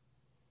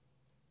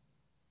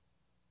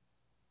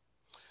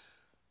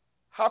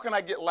 How can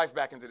I get life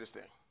back into this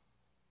thing?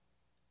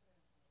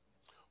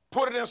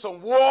 Put it in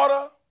some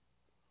water,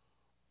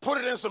 put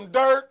it in some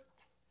dirt,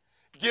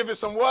 give it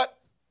some what?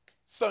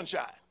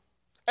 Sunshine.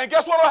 And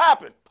guess what will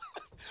happen?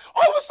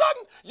 All of a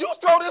sudden, you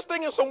throw this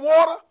thing in some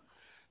water,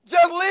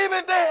 just leave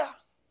it there.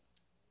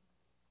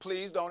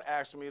 Please don't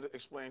ask me to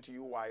explain to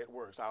you why it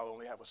works. I'll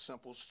only have a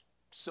simple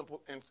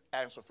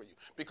answer for you.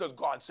 Because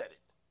God said it.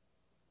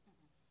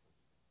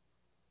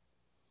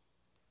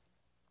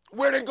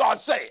 Where did God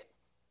say it?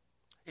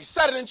 He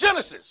said it in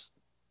Genesis.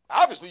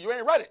 Obviously, you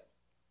ain't read it.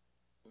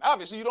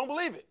 Obviously, you don't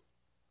believe it.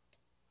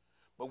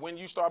 But when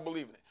you start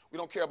believing it, we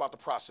don't care about the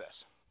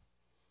process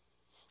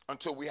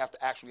until we have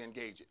to actually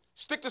engage it.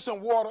 Stick this in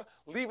water,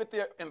 leave it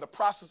there. In the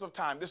process of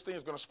time, this thing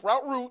is going to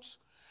sprout roots,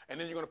 and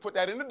then you're going to put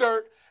that in the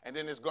dirt, and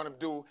then it's going to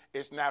do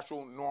its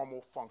natural,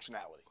 normal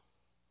functionality.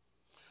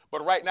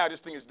 But right now,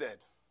 this thing is dead.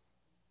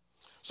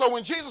 So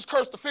when Jesus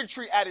cursed the fig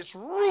tree at its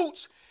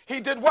roots,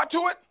 he did what to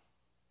it?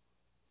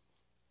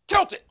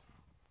 Killed it.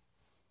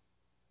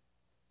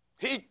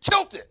 He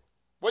killed it.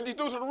 What did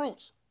he do to the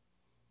roots?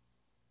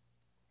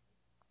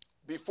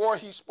 Before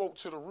he spoke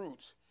to the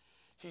roots,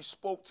 he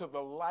spoke to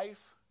the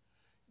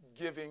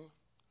life-giving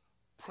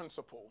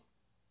principle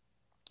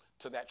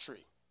to that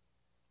tree.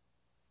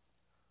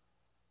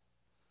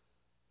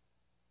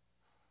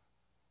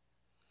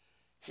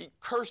 He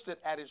cursed it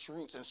at its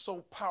roots, and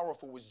so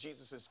powerful was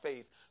Jesus'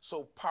 faith,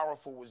 so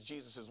powerful was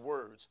Jesus'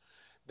 words,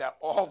 that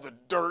all the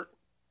dirt,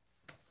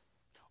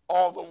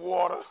 all the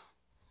water,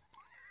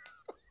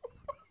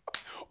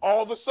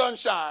 all the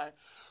sunshine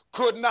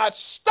could not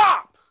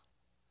stop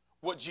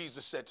what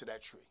Jesus said to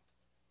that tree.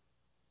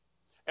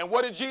 And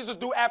what did Jesus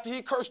do after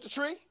he cursed the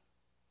tree?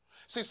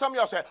 See, some of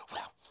y'all said,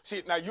 well,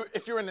 see, now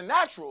if you're in the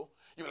natural,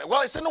 you're like,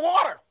 well, it's in the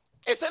water,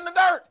 it's in the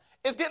dirt,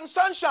 it's getting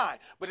sunshine.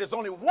 But there's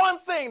only one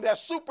thing that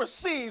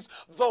supersedes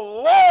the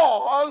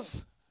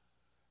laws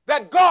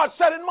that God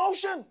set in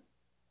motion.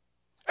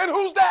 And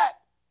who's that?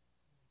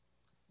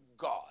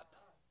 God.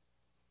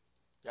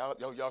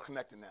 Y'all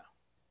connected now.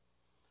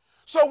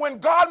 So when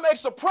God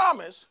makes a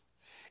promise,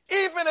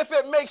 even if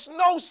it makes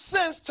no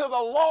sense to the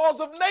laws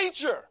of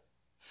nature,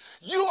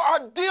 you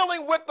are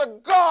dealing with the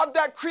God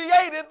that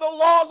created the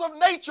laws of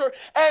nature,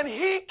 and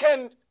he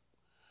can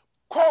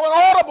call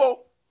an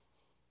audible.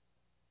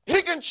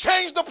 He can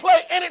change the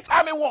play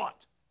anytime he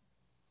wants.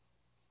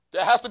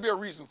 There has to be a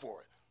reason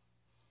for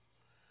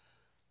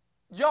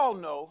it. Y'all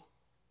know,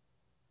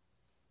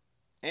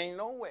 ain't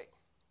no way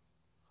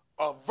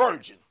a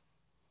virgin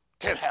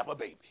can have a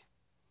baby.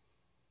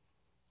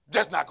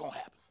 That's not going to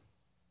happen.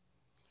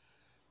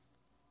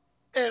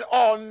 In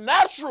all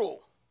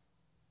natural,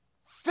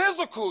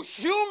 physical,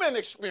 human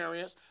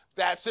experience,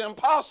 that's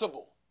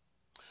impossible.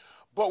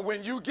 But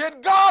when you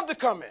get God to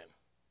come in,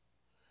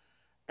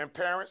 and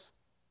parents,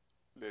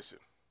 listen,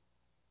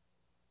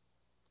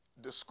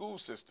 the school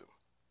system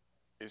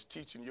is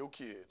teaching your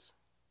kids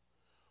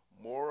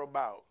more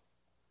about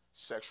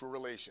sexual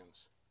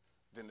relations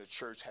than the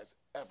church has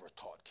ever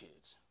taught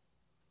kids.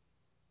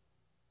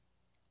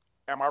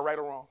 Am I right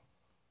or wrong?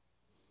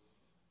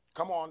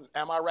 Come on,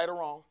 am I right or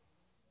wrong?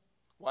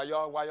 Why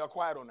y'all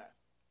quiet on that?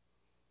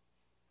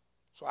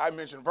 So I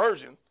mentioned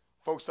virgin,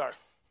 folks start.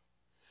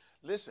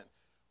 Listen,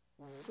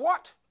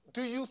 what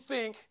do you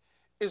think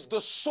is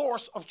the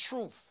source of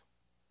truth?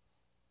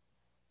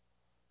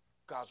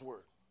 God's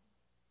word.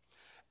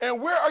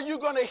 And where are you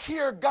going to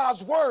hear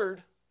God's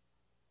word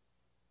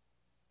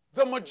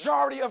the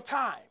majority of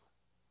time?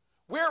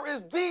 Where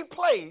is the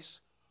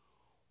place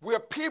where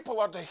people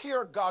are to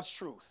hear God's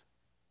truth?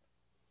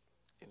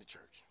 In the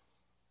church.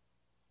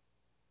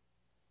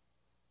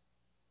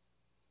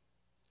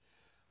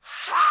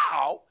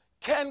 How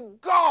can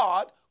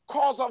God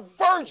cause a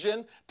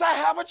virgin to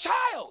have a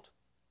child?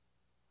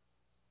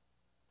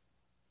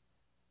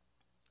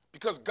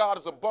 Because God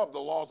is above the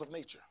laws of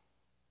nature.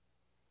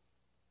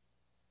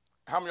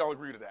 How many of y'all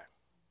agree to that?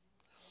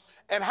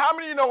 And how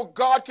many of you know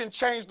God can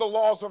change the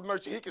laws of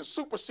nature? He can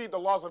supersede the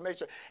laws of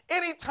nature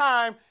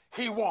anytime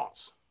he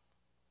wants.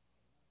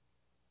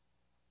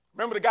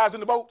 Remember the guys in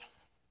the boat?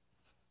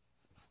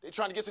 They're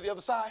trying to get to the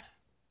other side.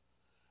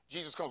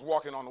 Jesus comes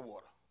walking on the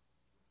water.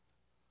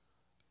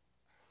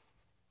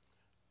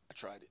 I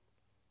tried it.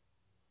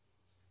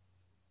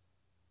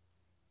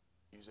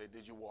 You say,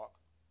 did you walk?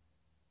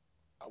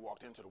 I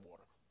walked into the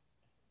water.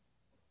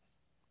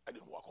 I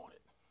didn't walk on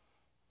it.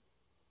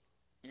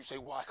 You say,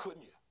 why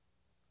couldn't you?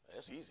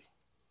 That's easy.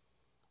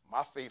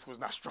 My faith was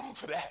not strong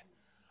for that.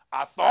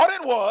 I thought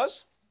it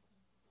was.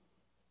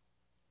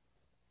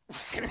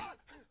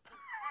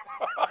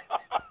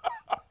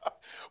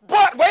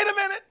 But wait a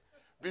minute.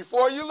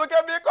 Before you look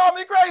at me and call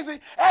me crazy,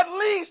 at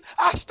least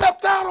I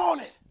stepped out on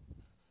it.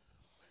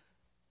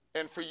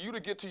 And for you to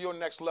get to your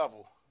next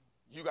level,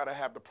 you got to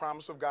have the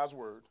promise of God's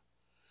word,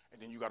 and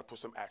then you got to put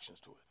some actions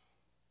to it.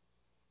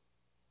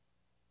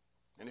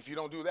 And if you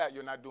don't do that,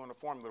 you're not doing the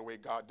formula the way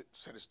God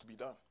said it's to be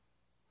done.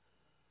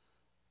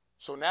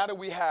 So now that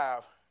we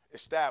have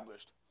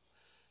established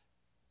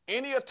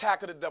any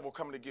attack of the devil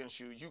coming against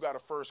you, you got to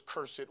first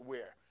curse it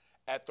where?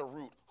 At the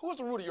root. Who's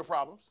the root of your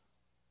problems?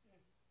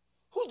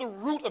 Who's the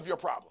root of your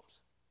problems?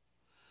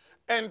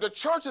 And the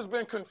church has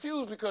been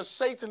confused because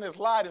Satan has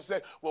lied and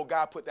said, well,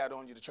 God put that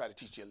on you to try to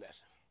teach you a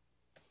lesson.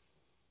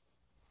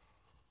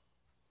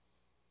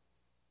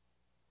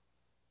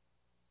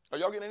 Are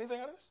y'all getting anything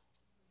out of this?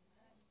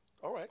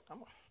 All right.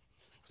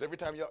 Because every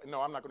time y'all,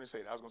 no, I'm not going to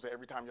say that. I was going to say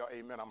every time y'all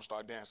amen, I'm going to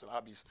start dancing.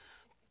 I'll be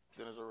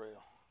thin as a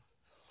rail.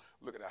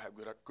 Look at that. I have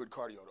good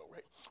cardio though,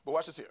 right? But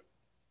watch this here.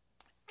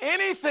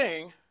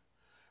 Anything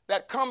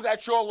that comes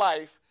at your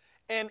life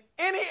in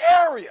any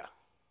area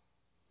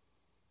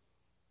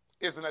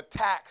is an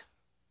attack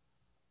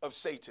of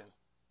Satan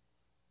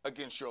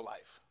against your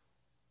life.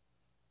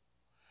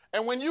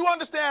 And when you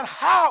understand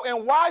how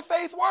and why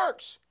faith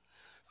works,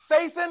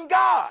 faith in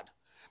God.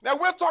 Now,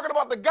 we're talking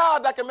about the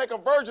God that can make a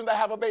virgin to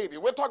have a baby.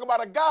 We're talking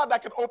about a God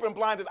that can open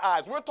blinded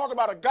eyes. We're talking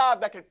about a God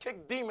that can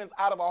kick demons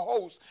out of a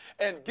host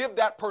and give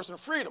that person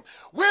freedom.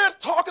 We're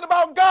talking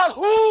about God.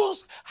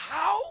 Whose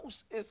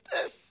house is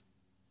this?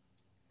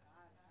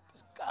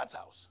 It's God's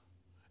house.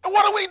 And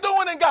what are we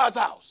doing in God's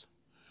house?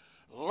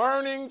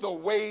 Learning the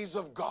ways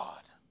of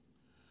God.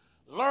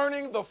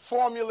 Learning the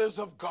formulas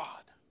of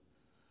God.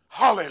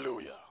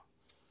 Hallelujah.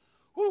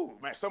 Whoo,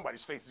 man,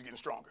 somebody's faith is getting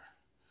stronger.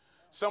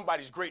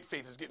 Somebody's great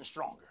faith is getting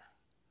stronger.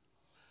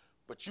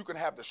 But you can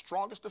have the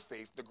strongest of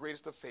faith, the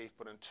greatest of faith,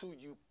 but until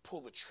you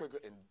pull the trigger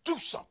and do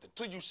something,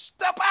 until you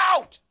step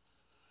out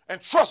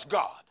and trust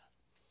God.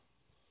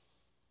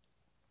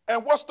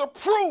 And what's the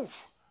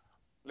proof?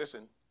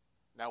 Listen,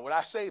 now when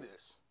I say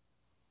this,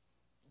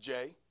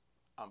 Jay,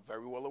 I'm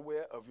very well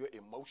aware of your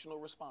emotional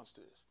response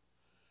to this.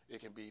 It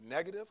can be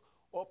negative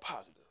or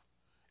positive.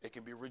 It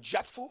can be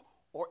rejectful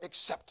or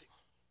accepting.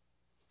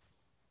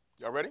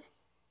 Y'all ready?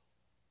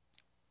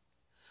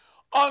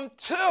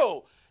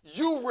 Until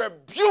you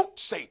rebuke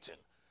Satan,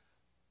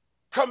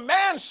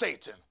 command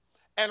Satan,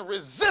 and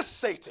resist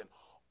Satan,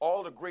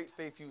 all the great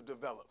faith you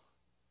develop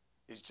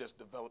is just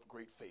developed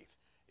great faith.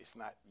 It's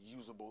not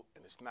usable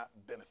and it's not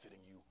benefiting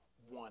you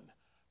one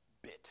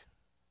bit.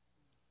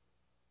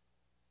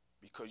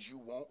 Because you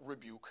won't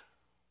rebuke,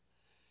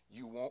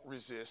 you won't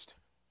resist,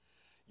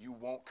 you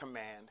won't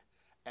command.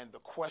 And the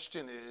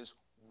question is,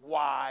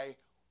 why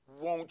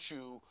won't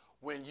you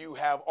when you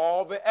have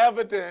all the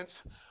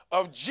evidence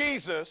of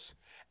Jesus?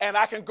 And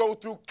I can go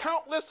through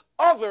countless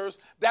others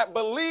that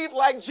believe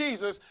like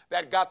Jesus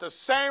that got the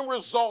same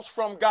results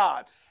from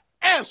God.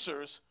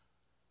 Answers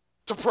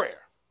to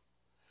prayer.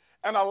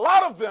 And a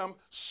lot of them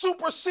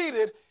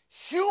superseded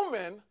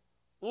human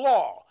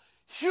law,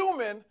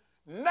 human,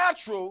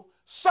 natural,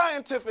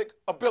 scientific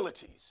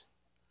abilities.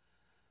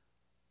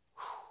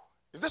 Whew.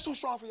 Is this too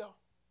strong for y'all?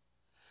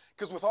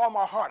 Because with all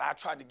my heart, I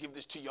tried to give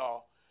this to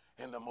y'all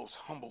in the most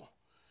humble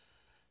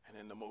and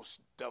in the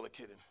most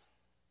delicate and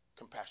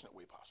compassionate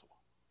way possible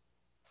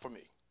for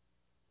me.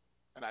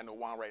 And I know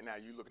Juan right now,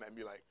 you looking at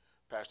me like,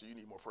 Pastor, you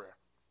need more prayer.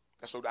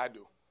 That's what I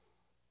do.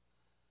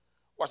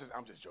 Watch this.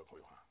 I'm just joking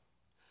with you,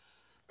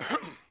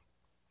 Juan.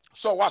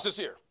 So watch this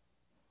here.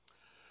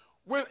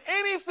 When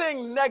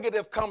anything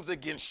negative comes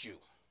against you,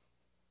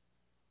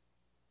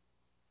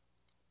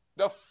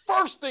 the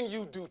first thing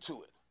you do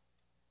to it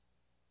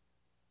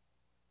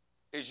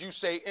is you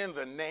say, in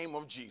the name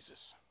of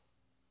Jesus.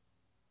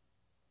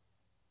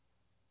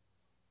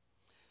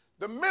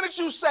 The minute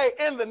you say,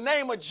 in the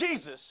name of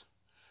Jesus,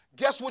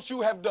 guess what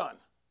you have done?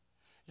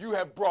 You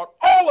have brought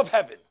all of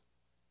heaven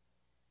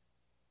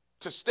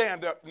to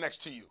stand up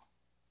next to you.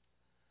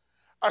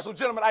 All right, so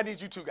gentlemen, I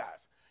need you two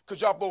guys. Could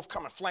y'all both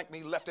come and flank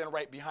me left and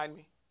right behind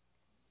me?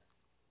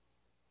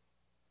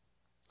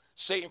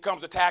 Satan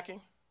comes attacking.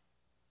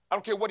 I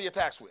don't care what he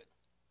attacks with.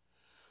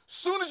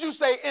 Soon as you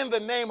say, in the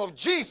name of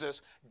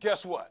Jesus,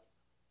 guess what?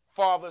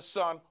 Father,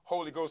 Son,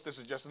 Holy Ghost, this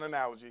is just an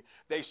analogy,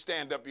 they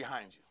stand up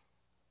behind you.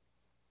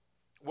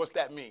 What's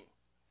that mean?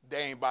 They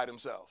ain't by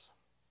themselves.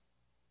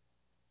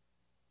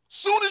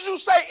 Soon as you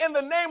say, in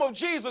the name of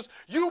Jesus,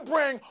 you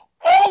bring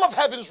all of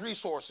heaven's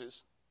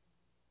resources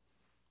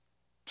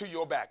to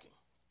your backing,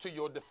 to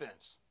your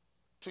defense,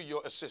 to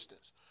your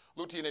assistance.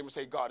 Look to your neighbor and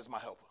say, God is my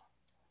helper.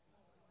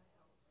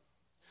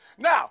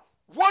 Now,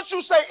 once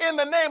you say, in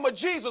the name of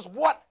Jesus,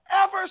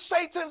 whatever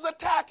Satan's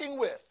attacking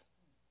with,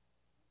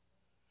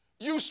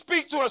 you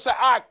speak to him and say,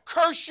 I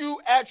curse you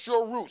at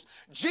your roots.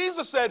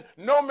 Jesus said,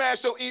 no man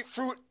shall eat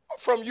fruit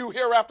from you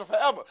hereafter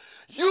forever.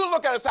 You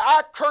look at it and say,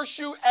 I curse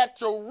you at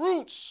your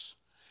roots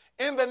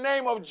in the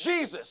name of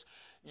Jesus.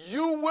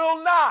 You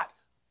will not,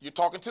 you're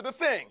talking to the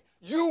thing,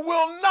 you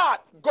will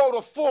not go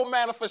to full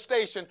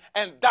manifestation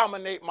and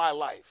dominate my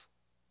life.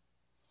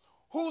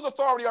 Whose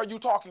authority are you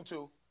talking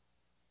to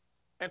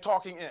and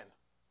talking in?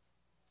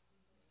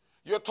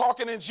 You're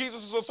talking in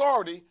Jesus'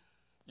 authority.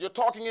 You're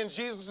talking in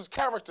Jesus'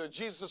 character,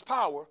 Jesus'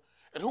 power.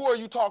 And who are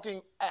you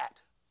talking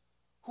at?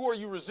 Who are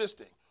you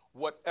resisting?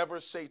 Whatever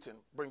Satan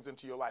brings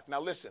into your life. Now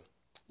listen,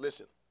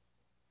 listen.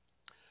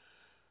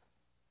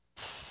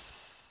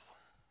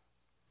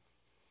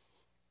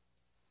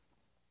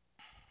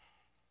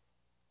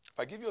 If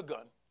I give you a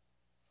gun,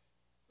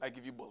 I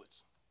give you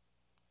bullets.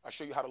 I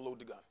show you how to load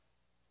the gun.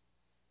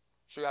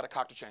 Show you how to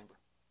cock the chamber.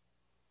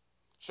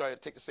 Show you how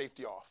to take the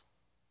safety off.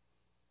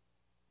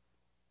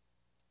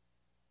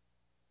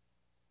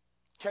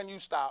 Can you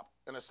stop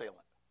an assailant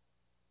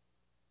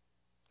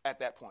at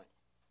that point?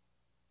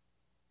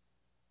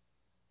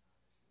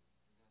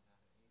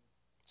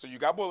 So you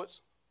got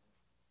bullets,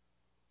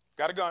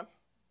 got a gun,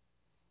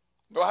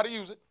 know how to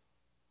use it,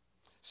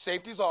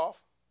 safety's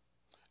off,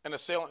 an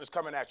assailant is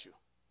coming at you.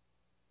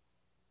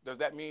 Does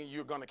that mean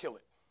you're going to kill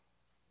it?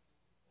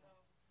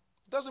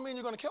 Doesn't mean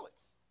you're going to kill it.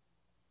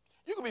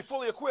 You can be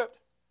fully equipped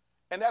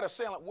and that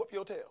assailant whoop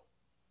your tail.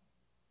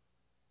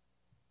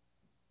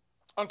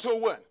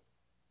 Until when?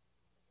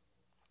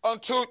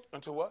 Until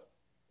what?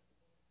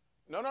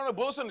 No,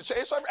 bullets in the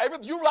chase.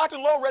 You locked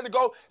and low, ready to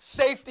go,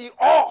 safety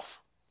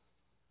off.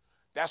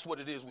 That's what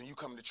it is when you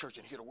come to church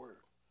and hear the word.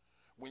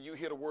 When you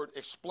hear the word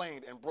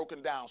explained and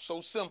broken down so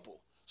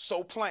simple,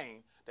 so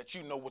plain, that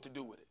you know what to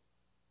do with it.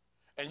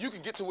 And you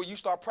can get to where you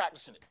start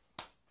practicing it.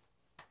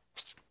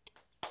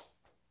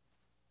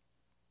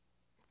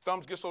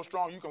 Thumbs get so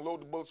strong you can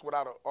load the bullets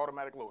without an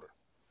automatic loader.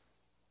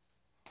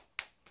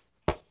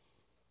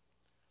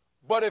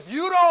 But if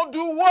you don't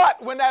do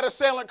what when that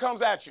assailant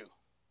comes at you?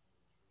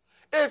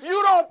 If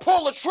you don't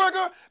pull the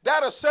trigger,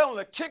 that assailant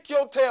will kick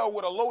your tail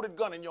with a loaded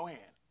gun in your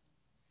hand.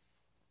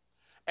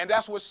 And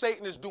that's what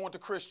Satan is doing to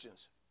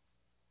Christians.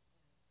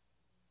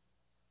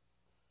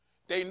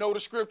 They know the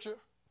scripture.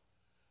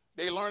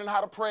 They're learning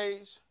how to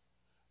praise.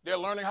 They're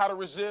learning how to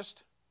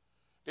resist.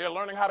 They're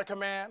learning how to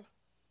command.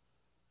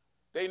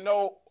 They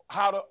know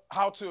how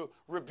to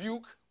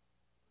rebuke.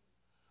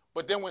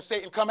 But then when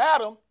Satan come at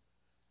them,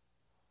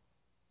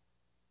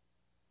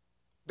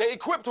 they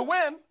equipped to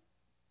win.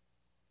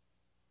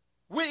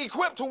 We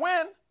equipped to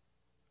win.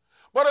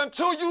 But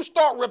until you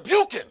start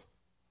rebuking,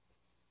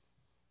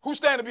 who's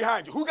standing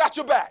behind you? Who got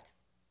your back?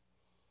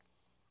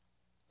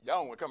 Y'all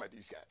don't want to come at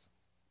these cats.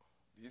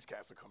 These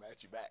cats will come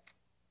at you back.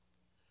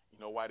 You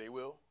know why they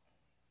will?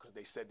 Because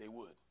they said they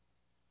would.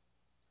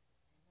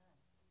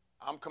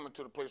 I'm coming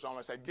to the place where I'm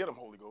going to say, get him,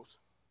 Holy Ghost.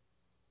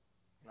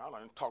 I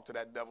don't talk to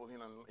that devil. He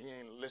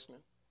ain't listening.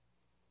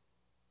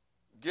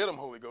 Get him,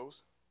 Holy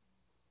Ghost.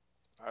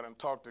 I done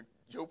talk to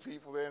your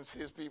people and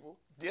his people.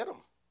 Get them.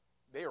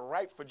 They are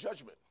ripe for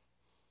judgment.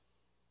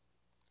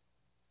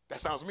 That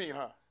sounds mean,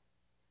 huh?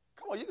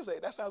 Come on, you can say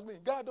that sounds mean.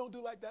 God don't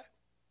do like that.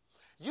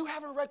 You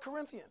haven't read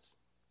Corinthians.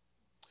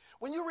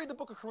 When you read the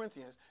book of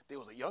Corinthians, there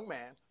was a young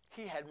man.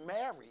 He had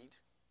married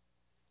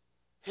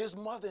his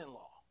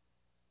mother-in-law.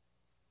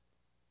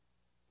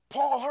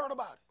 Paul heard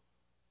about it.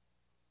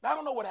 Now, I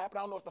don't know what happened.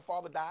 I don't know if the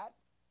father died.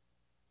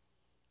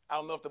 I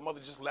don't know if the mother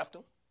just left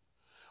him.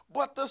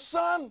 But the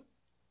son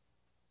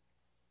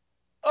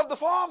of the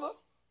father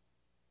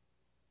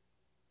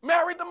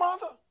married the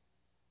mother,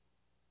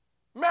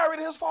 married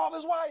his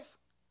father's wife.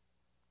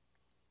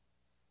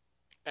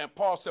 And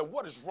Paul said,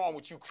 what is wrong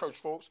with you church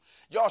folks?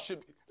 Y'all should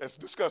be, that's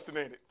disgusting,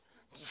 ain't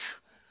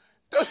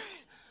it?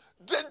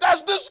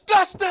 That's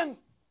disgusting.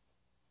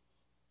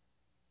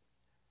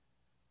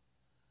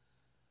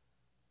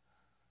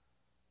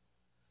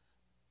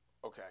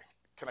 Okay,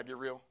 can I get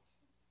real?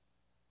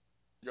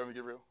 You want me to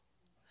get real?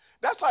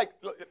 That's like,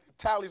 look,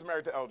 Tally's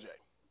married to LJ.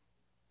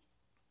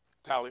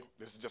 Tally,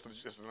 this is just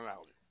an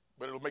analogy,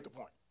 but it'll make the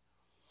point.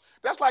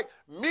 That's like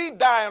me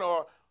dying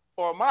or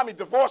mommy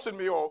divorcing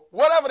me or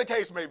whatever the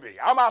case may be.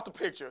 I'm out the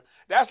picture.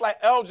 That's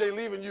like LJ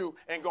leaving you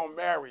and gonna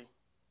marry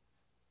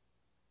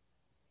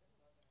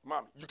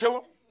mommy. You kill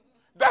him?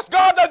 That's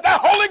God, that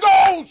Holy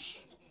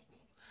Ghost.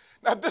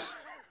 Now,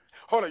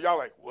 hold on, y'all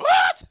like,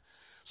 what?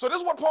 So this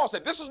is what Paul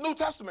said. This is New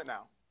Testament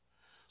now.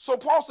 So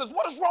Paul says,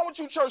 what is wrong with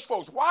you church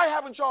folks? Why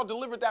haven't y'all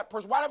delivered that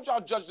person? Why haven't y'all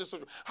judged this?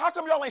 How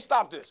come y'all ain't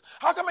stopped this?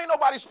 How come ain't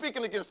nobody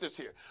speaking against this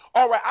here?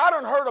 All right, I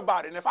done heard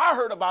about it. And if I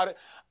heard about it,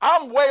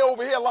 I'm way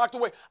over here locked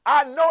away.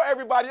 I know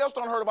everybody else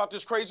done heard about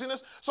this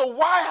craziness. So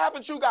why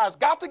haven't you guys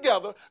got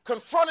together,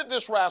 confronted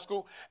this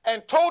rascal,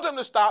 and told him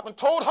to stop and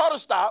told her to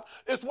stop?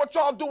 It's what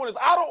y'all doing is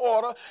out of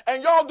order.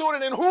 And y'all doing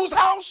it in whose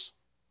house?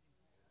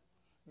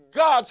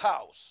 God's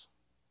house.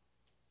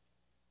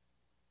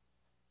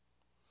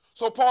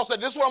 So Paul said,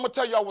 this is what I'm going to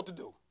tell y'all what to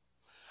do.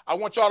 I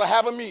want y'all to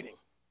have a meeting.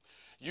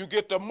 You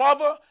get the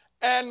mother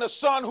and the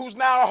son who's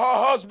now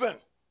her husband.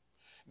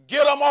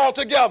 Get them all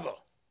together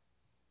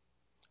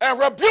and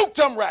rebuke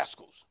them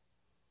rascals.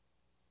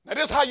 Now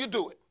this is how you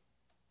do it.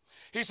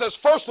 He says,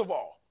 first of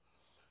all,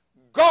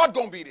 God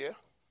going to be there.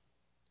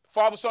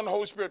 Father, Son, and the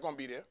Holy Spirit going to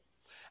be there.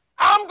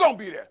 I'm going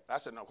to be there. I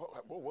said, no,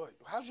 what?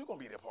 How's you going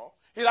to be there, Paul?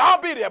 He said,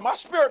 I'll be there. My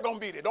spirit going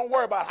to be there. Don't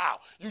worry about how.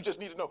 You just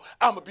need to know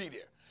I'm going to be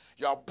there.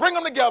 Y'all bring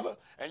them together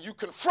and you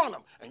confront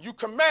them and you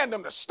command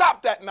them to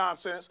stop that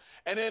nonsense.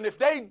 And then if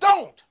they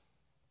don't,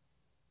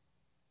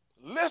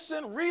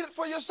 listen, read it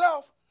for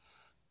yourself.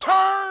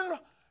 Turn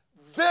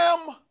them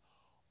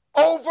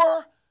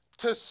over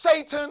to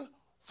Satan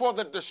for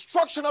the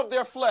destruction of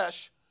their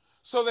flesh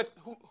so that,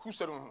 who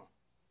said,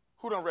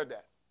 who done read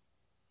that?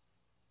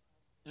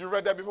 You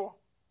read that before?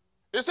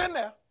 It's in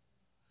there.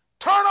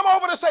 Turn them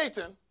over to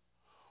Satan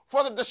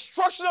for the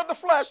destruction of the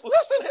flesh.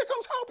 Listen, here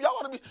comes help. Y'all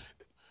ought to be...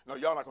 No,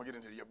 y'all not going to get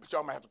into it yet, but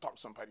y'all might have to talk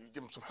to somebody.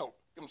 Give them some help.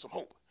 Give them some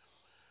hope.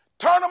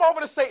 Turn them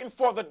over to Satan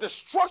for the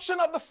destruction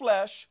of the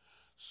flesh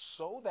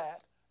so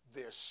that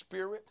their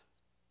spirit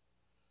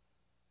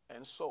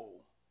and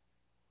soul.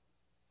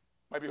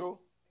 Might be who?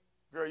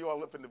 Girl, you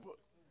all up in the book.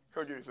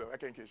 Come get yourself. I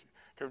can't kiss you.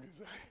 Come get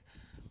yourself.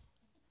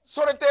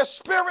 So that their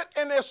spirit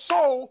and their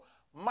soul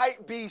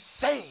might be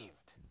saved.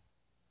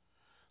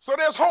 So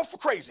there's hope for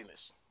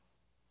craziness.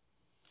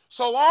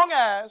 So long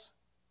as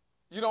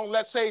you don't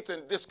let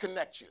Satan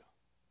disconnect you.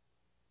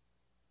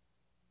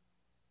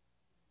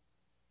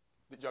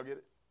 Did y'all get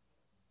it?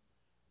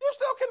 You're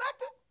still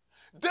connected.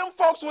 Them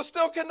folks were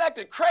still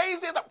connected.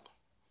 Crazy.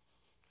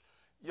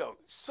 Yo,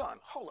 son,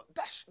 hold up.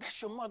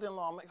 That's your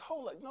mother-in-law. I'm like,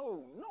 hold up.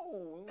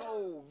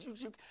 No.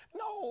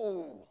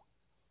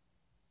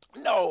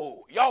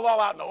 No. Y'all all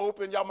out in the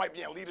open. Y'all might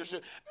be in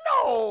leadership.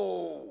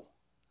 No.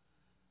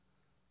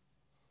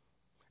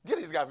 Get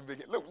these guys a big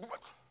hit. Look.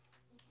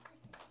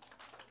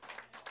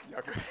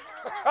 Look at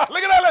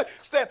that.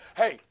 Stand.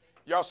 Hey,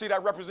 y'all see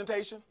that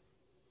representation?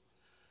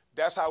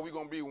 That's how we're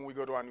going to be when we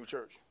go to our new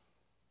church.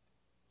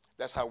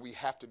 That's how we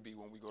have to be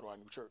when we go to our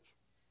new church.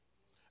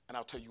 And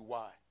I'll tell you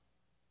why.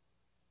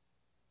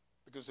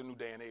 Because it's a new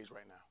day and age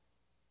right now.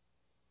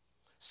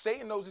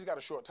 Satan knows he's got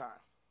a short time.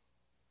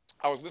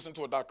 I was listening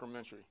to a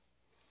documentary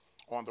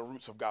on the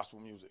roots of gospel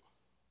music.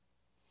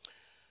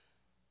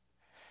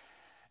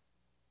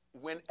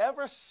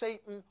 Whenever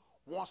Satan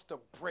wants to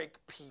break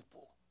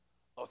people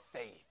of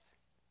faith,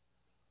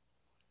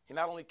 he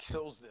not only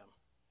kills them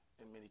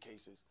in many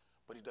cases,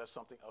 but he does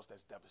something else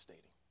that's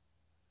devastating.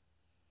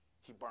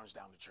 He burns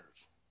down the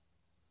church.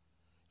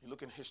 You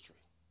look in history,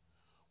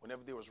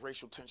 whenever there was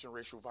racial tension,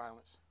 racial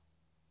violence,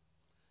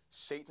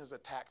 Satan's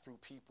attack through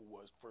people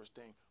was, first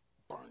thing,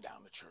 burn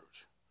down the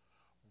church.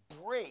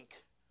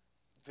 Break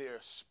their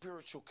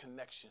spiritual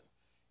connection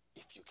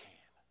if you can.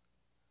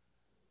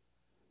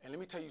 And let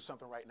me tell you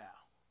something right now.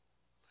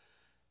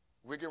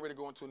 We're getting ready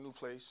to go into a new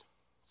place.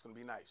 It's going to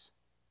be nice.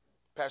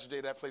 Pastor Jay,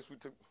 that place we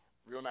took,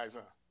 real nice,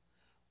 huh?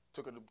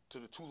 Took it to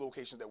the 2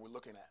 locations that we're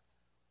looking at.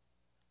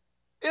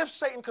 If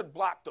Satan could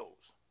block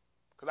those,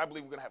 because I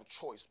believe we're going to have a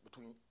choice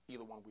between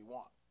either one we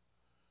want.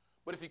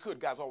 But if he could,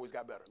 God's always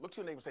got better. Look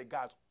to your neighbor and say,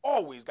 God's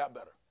always got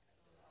better.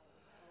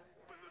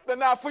 But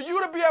now, for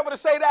you to be able to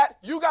say that,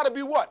 you got to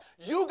be what?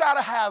 You got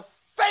to have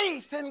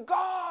faith in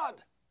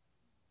God.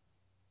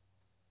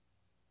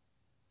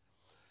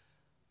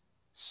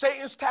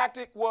 Satan's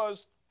tactic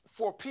was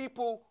for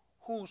people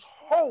whose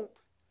hope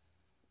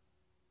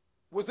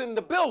was in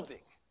the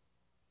building,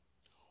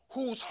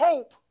 whose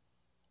hope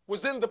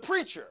was in the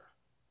preacher,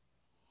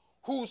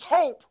 whose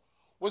hope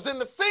was in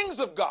the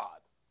things of God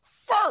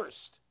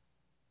first,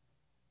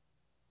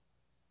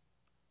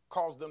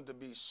 caused them to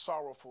be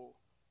sorrowful,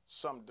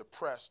 some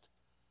depressed,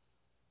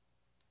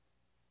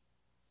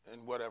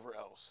 and whatever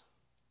else.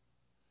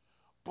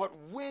 But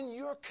when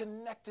you're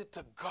connected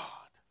to God,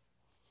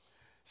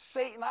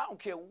 Satan, I don't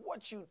care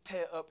what you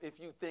tear up if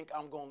you think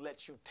I'm going to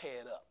let you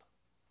tear it up.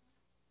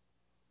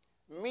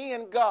 Me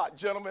and God,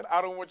 gentlemen,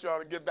 I don't want y'all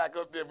to get back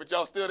up there, but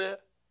y'all still there?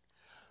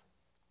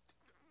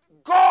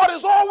 God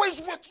is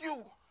always with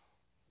you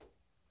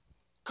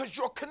because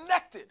you're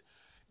connected.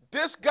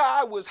 This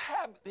guy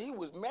he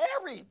was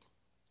married,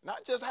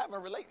 not just having a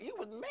relationship. He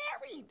was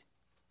married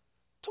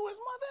to his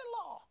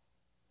mother-in-law.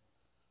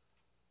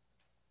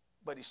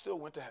 But he still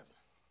went to heaven.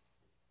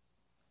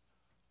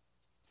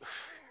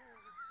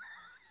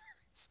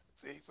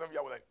 See, some of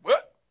y'all were like,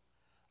 what?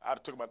 I'd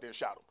have took him out there and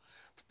shot him.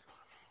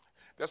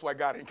 That's why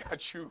God ain't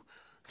got you.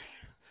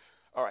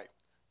 All right.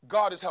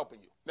 God is helping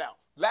you. Now,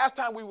 last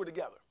time we were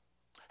together,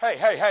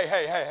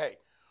 hey.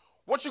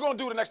 What you going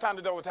to do the next time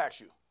the devil attacks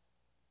you?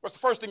 What's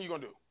the first thing you're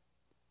going to do?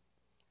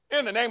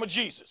 In the name of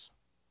Jesus.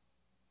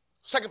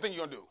 Second thing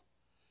you're going to do,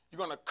 you're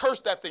going to curse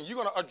that thing. You're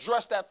going to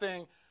address that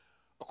thing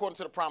according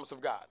to the promise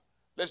of God.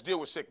 Let's deal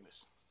with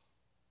sickness.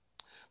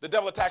 The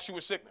devil attacks you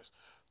with sickness.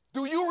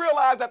 Do you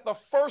realize that the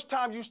first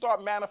time you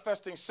start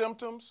manifesting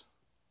symptoms,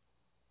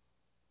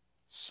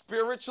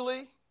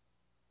 spiritually,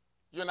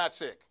 you're not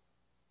sick?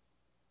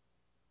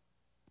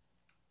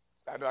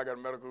 I know I got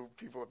medical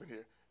people up in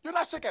here. You're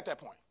not sick at that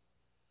point.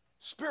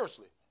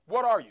 Spiritually,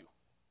 what are you?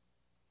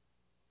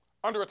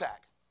 Under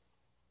attack.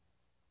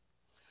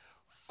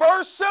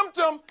 First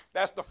symptom,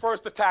 that's the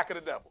first attack of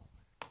the devil.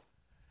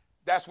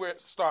 That's where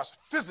it starts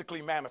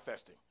physically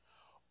manifesting.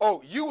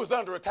 Oh, you was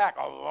under attack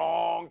a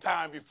long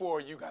time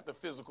before you got the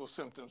physical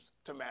symptoms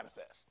to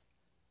manifest.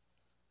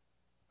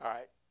 All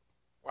right,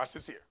 watch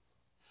this here.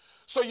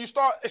 So you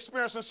start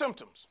experiencing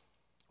symptoms,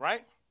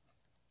 right?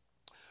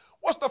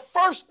 What's the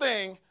first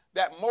thing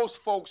that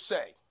most folks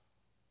say?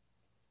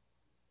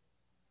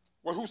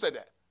 Well, who said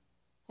that?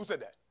 Who said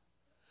that?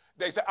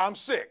 They say, I'm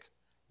sick.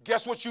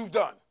 Guess what you've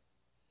done?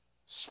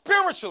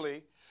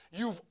 Spiritually,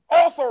 you've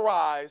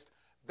authorized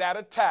that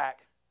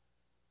attack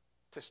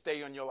to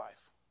stay in your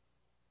life.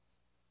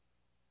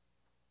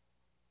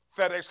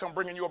 FedEx come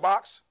bringing you a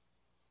box.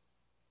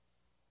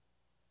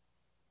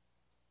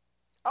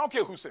 I don't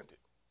care who sent it.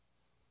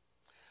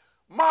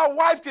 My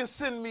wife can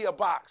send me a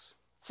box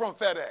from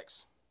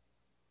FedEx.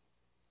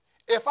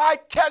 If I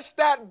catch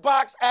that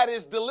box at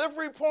its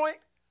delivery point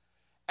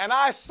and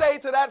I say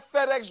to that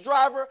FedEx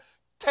driver,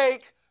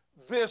 take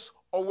this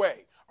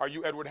away. Are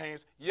you Edward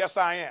Haynes? Yes,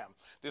 I am.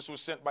 This was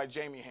sent by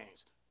Jamie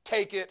Haynes.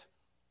 Take it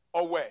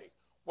away.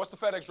 What's the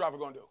FedEx driver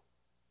going to do?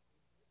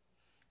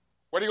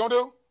 What are you going to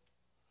do?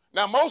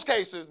 Now, most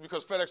cases,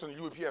 because FedEx and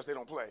UPS, they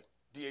don't play,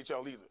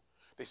 DHL either.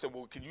 They said,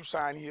 well, can you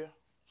sign here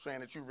saying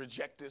that you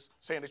reject this?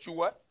 Saying that you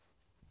what?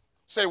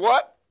 Say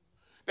what?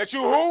 That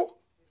you who?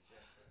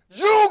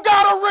 You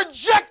got to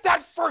reject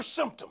that first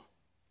symptom.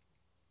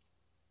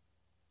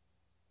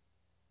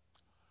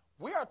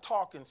 We are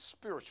talking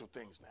spiritual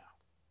things now.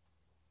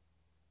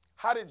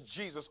 How did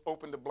Jesus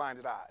open the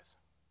blinded eyes?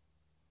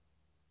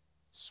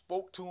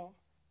 Spoke to him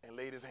and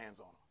laid his hands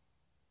on him.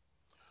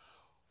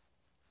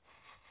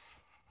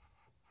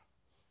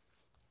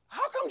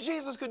 How come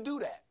Jesus could do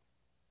that?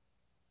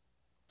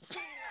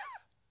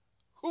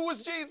 Who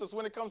is Jesus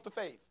when it comes to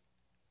faith?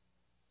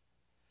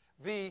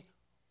 The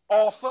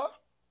author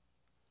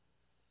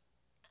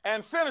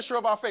and finisher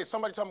of our faith.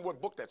 Somebody tell me what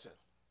book that's in.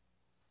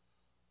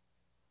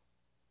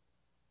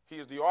 He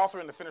is the author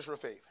and the finisher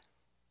of faith.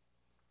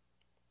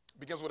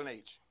 Begins with an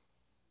H.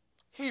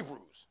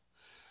 Hebrews.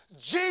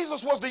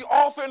 Jesus was the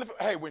author.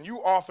 Hey, when you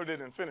authored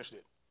it and finished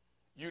it,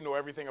 you know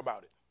everything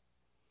about it.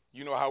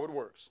 You know how it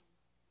works.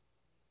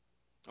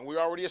 And we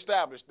already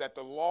established that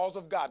the laws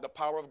of God, the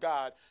power of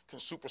God, can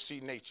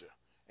supersede nature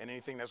and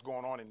anything that's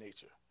going on in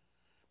nature.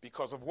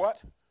 Because of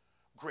what?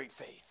 Great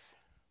faith.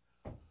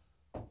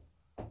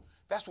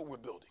 That's what we're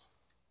building.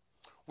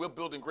 We're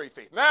building great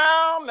faith.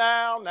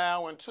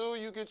 Now, until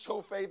you get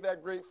your faith,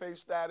 that great faith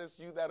status,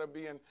 you that are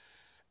being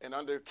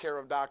under care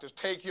of doctors,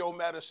 take your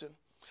medicine.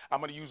 I'm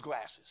going to use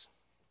glasses.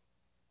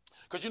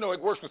 Because,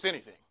 it works with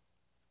anything.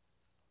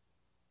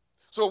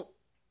 So,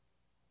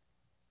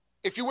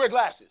 if you wear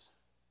glasses,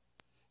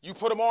 you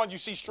put them on, you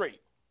see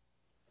straight.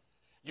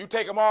 You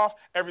take them off,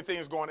 everything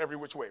is going every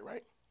which way,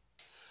 right?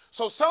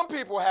 So some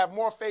people have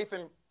more faith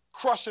in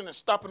crushing and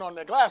stomping on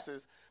their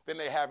glasses than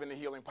they have in the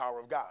healing power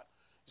of God.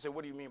 You say,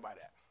 what do you mean by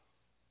that?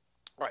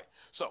 All right,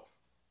 so,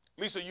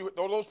 Lisa,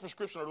 are those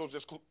prescription or are those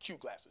just cute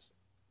glasses?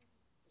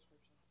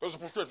 Those are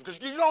prescriptions,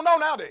 because you don't know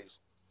nowadays.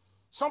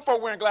 Some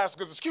folk wearing glasses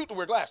because it's cute to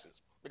wear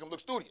glasses. Make them look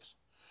studious.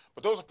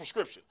 But those are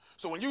prescription.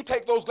 So when you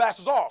take those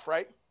glasses off,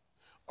 right,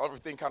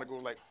 everything kind of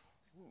goes like,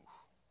 ooh,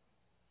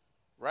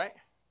 right?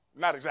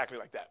 Not exactly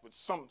like that, but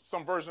some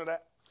version of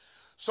that.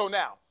 So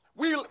now,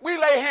 we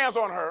lay hands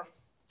on her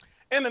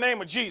in the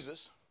name of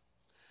Jesus.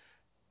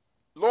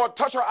 Lord,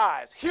 touch her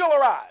eyes. Heal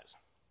her eyes.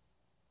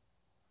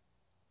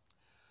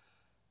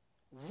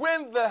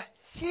 When the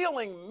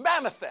healing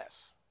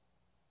manifests,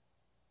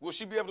 will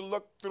she be able to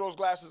look through those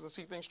glasses and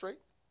see things straight?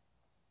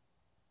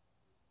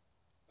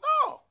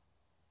 No.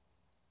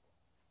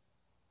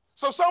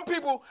 So some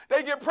people,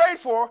 they get prayed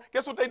for,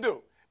 guess what they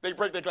do? They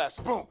break their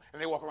glasses, boom,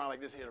 and they walk around like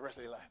this here the rest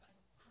of their life.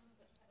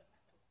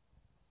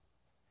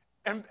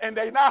 And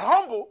they're not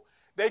humble.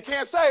 They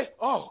can't say,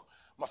 oh,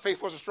 my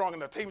faith wasn't strong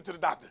enough. Take me to the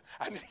doctor.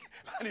 I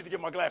need to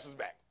get my glasses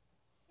back.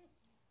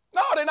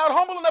 No, they're not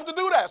humble enough to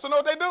do that. So know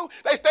what they do?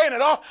 They stay in it.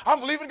 Oh, I'm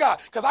believing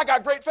God because I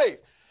got great faith.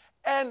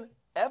 And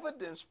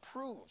evidence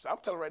proves, I'm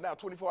telling you right now,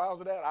 24 hours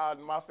of that,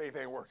 my faith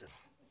ain't working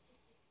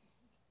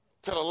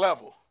to the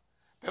level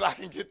that I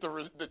can get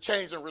the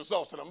change in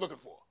results that I'm looking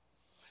for.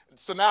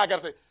 So now I got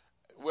to say,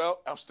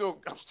 well, I'm still,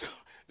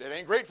 that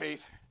ain't great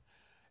faith.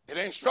 It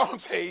ain't strong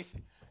faith.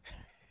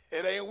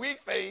 It ain't weak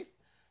faith.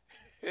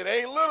 It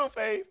ain't little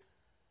faith.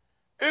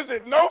 Is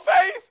it no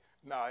faith?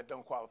 No, it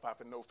don't qualify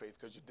for no faith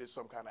because you did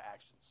some kind of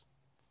actions.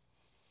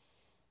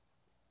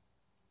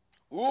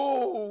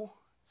 Ooh,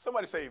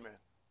 somebody say amen.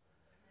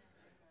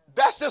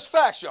 That's just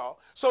facts, y'all.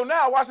 So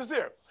now watch this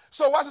here.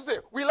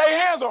 We lay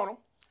hands on them,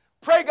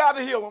 pray God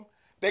to heal them.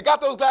 They got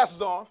those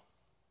glasses on,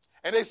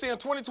 and they see in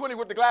 2020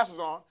 with the glasses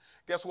on.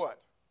 Guess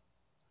what?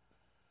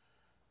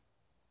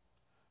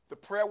 The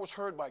prayer was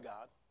heard by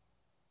God,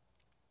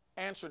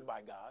 answered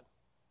by God.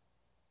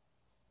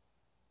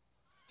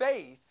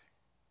 Faith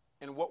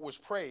in what was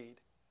prayed,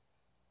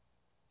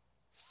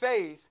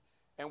 faith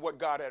in what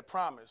God had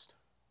promised.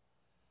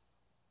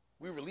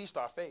 We released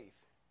our faith,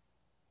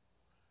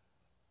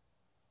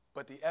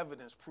 but the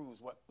evidence proves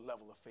what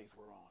level of faith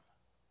we're on.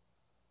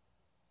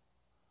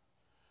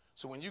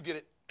 So when you get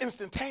it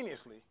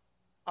instantaneously,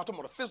 I'm talking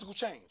about a physical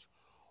change.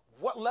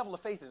 What level of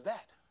faith is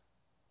that?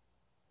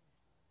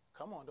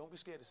 Come on, don't be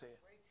scared to say it.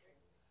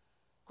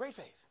 Great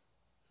faith.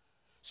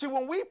 See,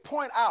 when we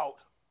point out,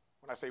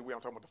 when I say we, I'm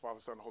talking about the Father,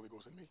 Son, and the Holy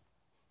Ghost in me.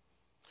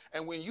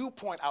 And when you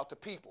point out to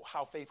people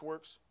how faith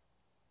works,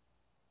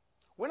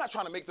 we're not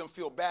trying to make them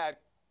feel bad,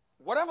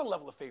 whatever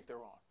level of faith they're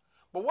on.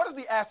 But what is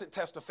the acid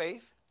test of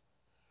faith?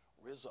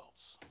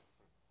 Results.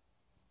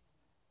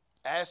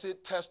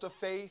 Acid test of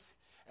faith,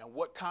 and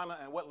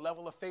what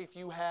level of faith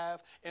you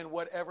have in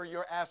whatever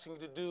you're asking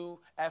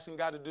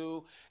God to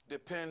do,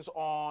 depends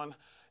on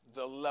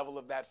the level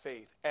of that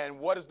faith. And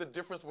what is the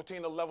difference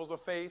between the levels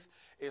of faith?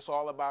 It's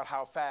all about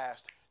how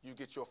fast you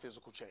get your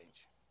physical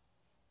change.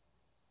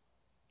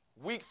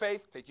 Weak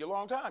faith, take you a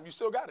long time. You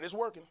still got it. It's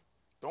working.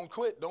 Don't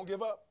quit. Don't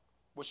give up.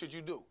 What should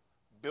you do?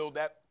 Build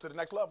that to the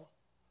next level.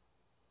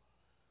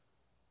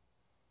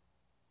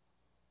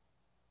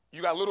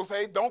 You got little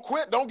faith. Don't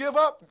quit. Don't give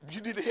up. You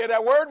need to hear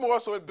that word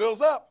more so it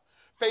builds up.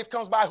 Faith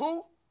comes by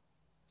who?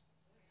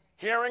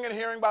 Hearing, and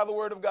hearing by the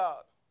word of God.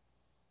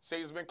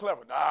 Satan's been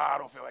clever. Nah, I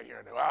don't feel like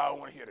hearing it. I don't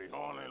want to hear it.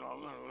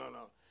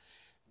 No.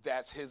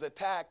 That's his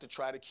attack to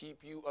try to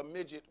keep you a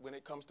midget when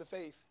it comes to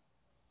faith.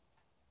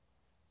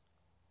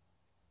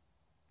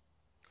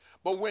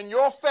 But when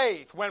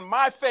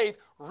my faith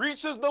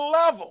reaches the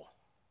level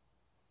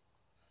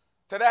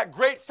to that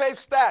great faith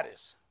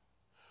status,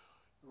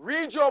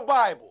 read your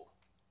Bible.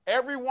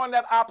 Everyone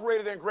that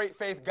operated in great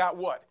faith got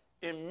what?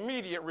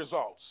 Immediate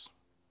results.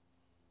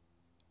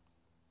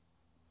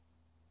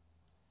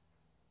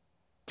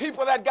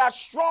 People that got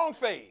strong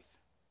faith,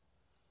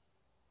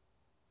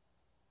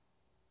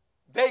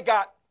 they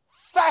got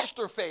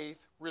faster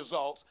faith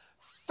results,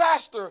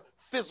 faster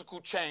physical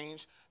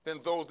change than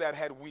those that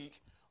had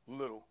weak,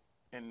 little,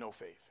 and no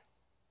faith.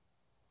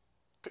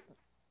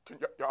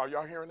 Are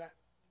y'all hearing that?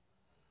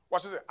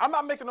 Watch this. I'm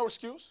not making no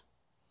excuse.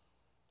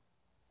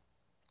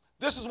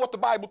 This is what the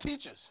Bible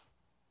teaches.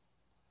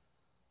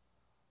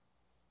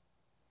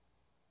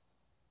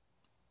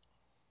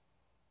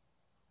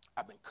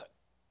 I've been cut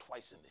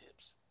twice in the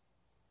hips,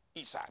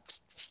 each side.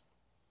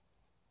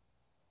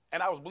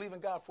 And I was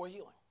believing God for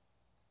healing.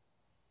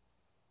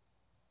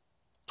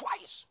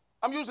 Twice.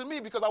 I'm using me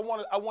because I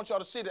want y'all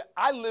to see that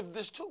I lived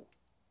this too.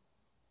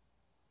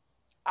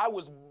 I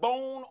was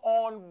bone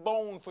on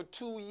bone for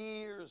 2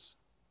 years.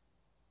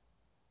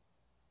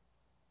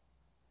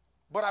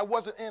 But I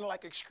wasn't in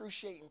like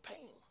excruciating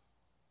pain.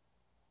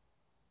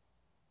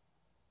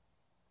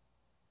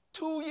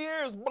 2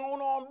 years,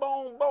 bone on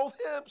bone, both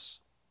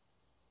hips.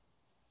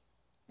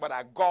 But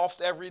I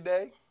golfed every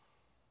day.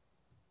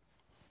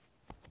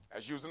 I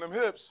was using them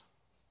hips.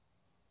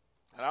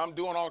 And I'm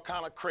doing all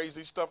kind of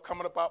crazy stuff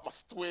coming up out my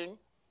swing.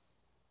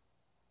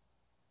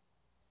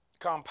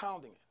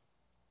 Compounding it.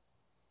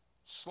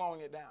 Slowing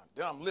it down.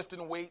 Then I'm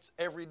lifting weights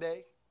every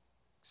day,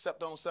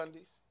 except on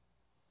Sundays.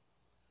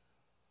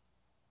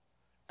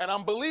 And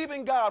I'm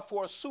believing God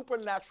for a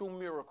supernatural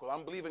miracle.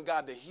 I'm believing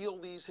God to heal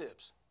these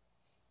hips.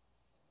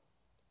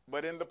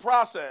 But in the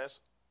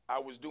process, I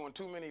was doing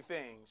too many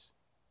things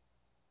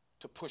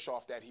to push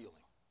off that healing,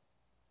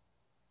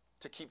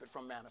 to keep it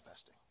from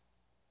manifesting.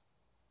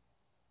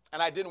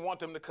 And I didn't want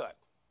them to cut.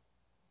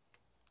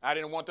 I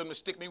didn't want them to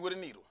stick me with a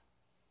needle.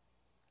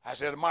 I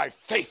said, my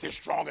faith is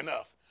strong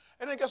enough.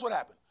 And then guess what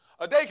happened?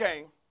 A day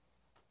came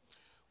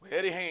where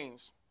Eddie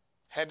Haynes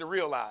had to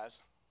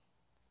realize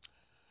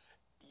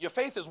your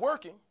faith is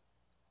working,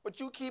 but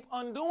you keep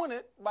undoing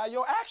it by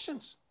your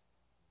actions.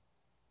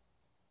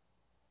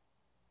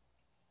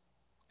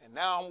 And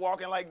now I'm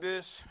walking like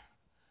this.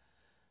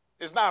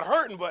 It's not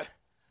hurting, but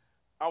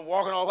I'm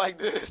walking all like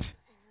this.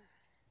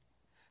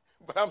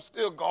 But I'm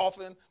still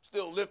golfing,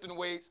 still lifting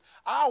weights.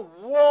 I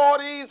wore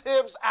these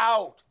hips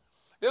out.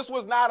 This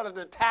was not an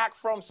attack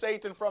from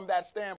Satan from that standpoint.